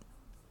that.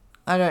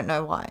 I don't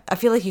know why. I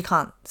feel like you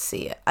can't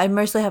see it. I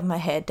mostly have my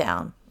hair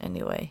down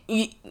anyway.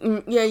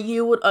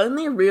 You would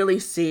only really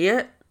see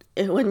it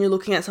when you're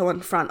looking at someone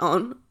front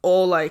on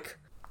or like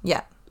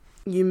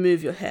you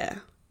move your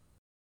hair.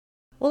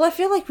 Well, I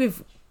feel like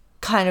we've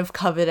kind of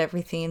covered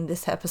everything in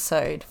this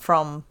episode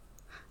from...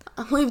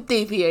 We've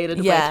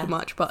deviated way too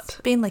much, but...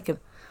 It's been like a...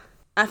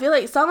 I feel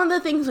like some of the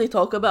things we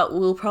talk about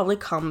we'll probably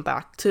come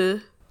back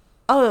to.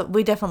 Oh,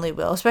 we definitely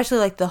will. Especially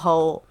like the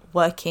whole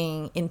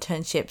working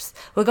internships.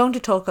 We're going to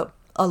talk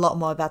a lot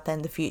more about that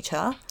in the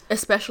future.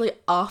 Especially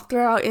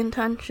after our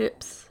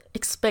internships.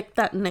 Expect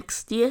that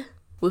next year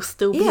we'll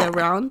still be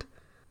around.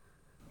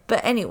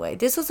 But anyway,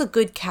 this was a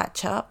good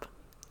catch-up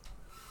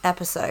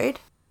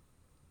episode.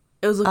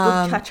 It was a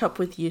good catch-up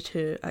with you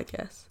too, I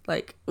guess.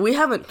 Like, we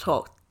haven't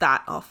talked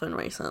that often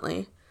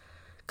recently.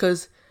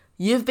 Because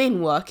you've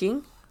been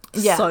working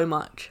so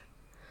much.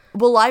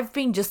 Well, I've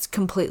been just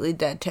completely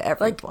dead to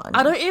everyone. Like,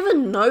 I don't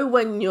even know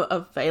when you're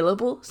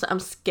available, so I'm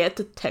scared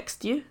to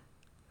text you.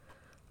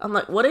 I'm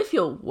like, what if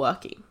you're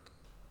working?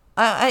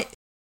 I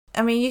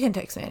mean, you can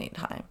text me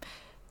anytime.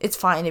 It's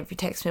fine if you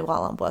text me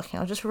while I'm working.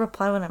 I'll just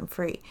reply when I'm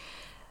free.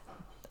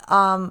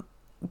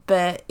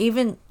 But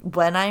even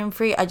when I'm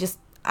free, I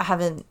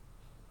haven't,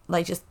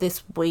 like, just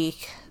this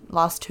week,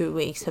 last 2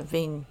 weeks have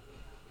been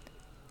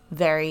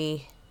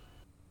very...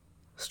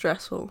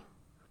 stressful.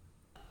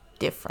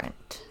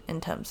 different in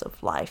terms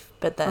of life,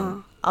 but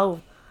then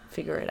I'll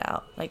figure it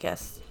out, I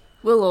guess.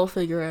 We'll all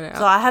figure it out.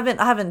 So I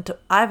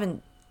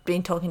haven't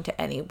been talking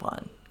to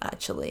anyone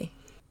actually.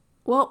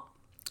 Well,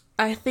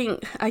 I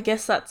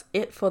guess that's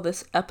it for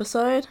this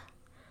episode.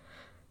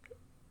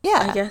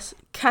 Yeah. I guess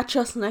catch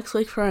us next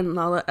week for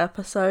another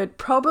episode.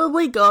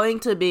 Probably going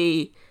to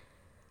be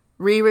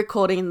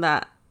re-recording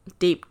that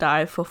deep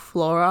dive for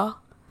Flora.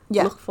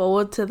 Yeah. Look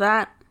forward to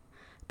that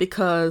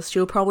because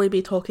she'll probably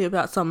be talking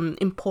about some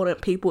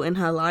important people in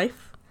her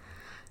life.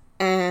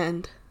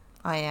 And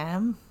I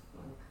am.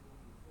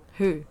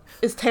 Who?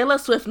 Is Taylor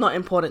Swift not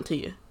important to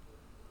you?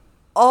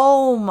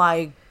 Oh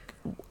my...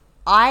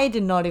 I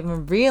did not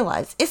even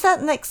realize. Is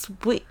that next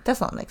week?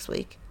 That's not next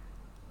week.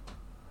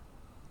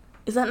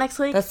 Is that next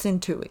week? That's in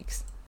 2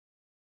 weeks.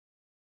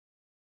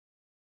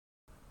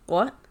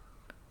 What?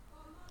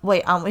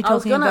 Wait, aren't we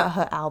talking about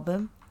her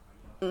album?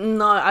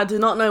 No, I do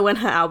not know when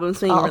her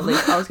album's being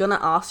released. I was going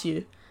to ask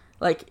you,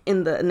 like,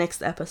 in the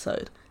next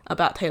episode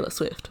about Taylor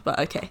Swift, but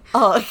okay.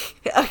 Oh,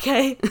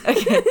 okay.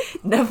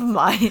 Never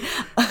mind.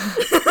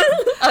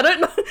 I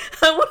don't know.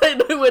 How would I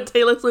know when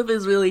Taylor Swift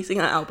is releasing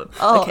her album?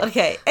 Oh,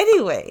 okay.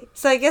 Anyway,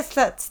 so I guess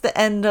that's the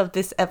end of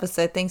this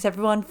episode. Thanks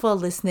everyone for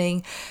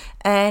listening.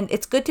 And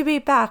it's good to be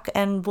back.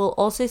 And we'll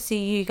also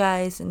see you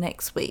guys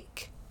next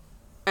week.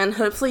 And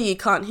hopefully you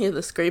can't hear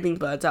the screaming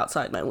birds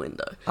outside my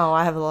window. Oh,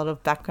 I have a lot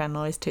of background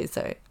noise too.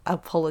 So I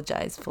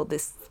apologize for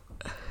this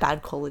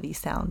bad quality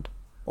sound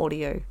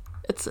audio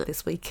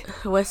this week.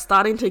 We're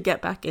starting to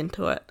get back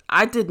into it.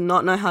 I did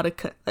not know how to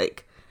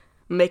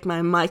make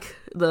my mic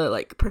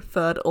the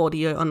preferred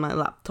audio on my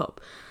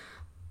laptop.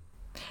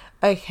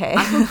 Okay.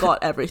 I forgot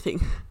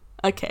everything.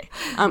 Okay.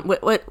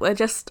 We're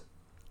just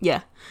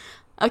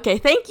Okay,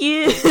 thank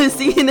you.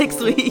 See you next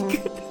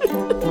week.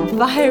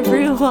 Bye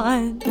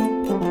everyone.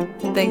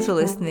 Thanks for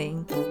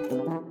listening.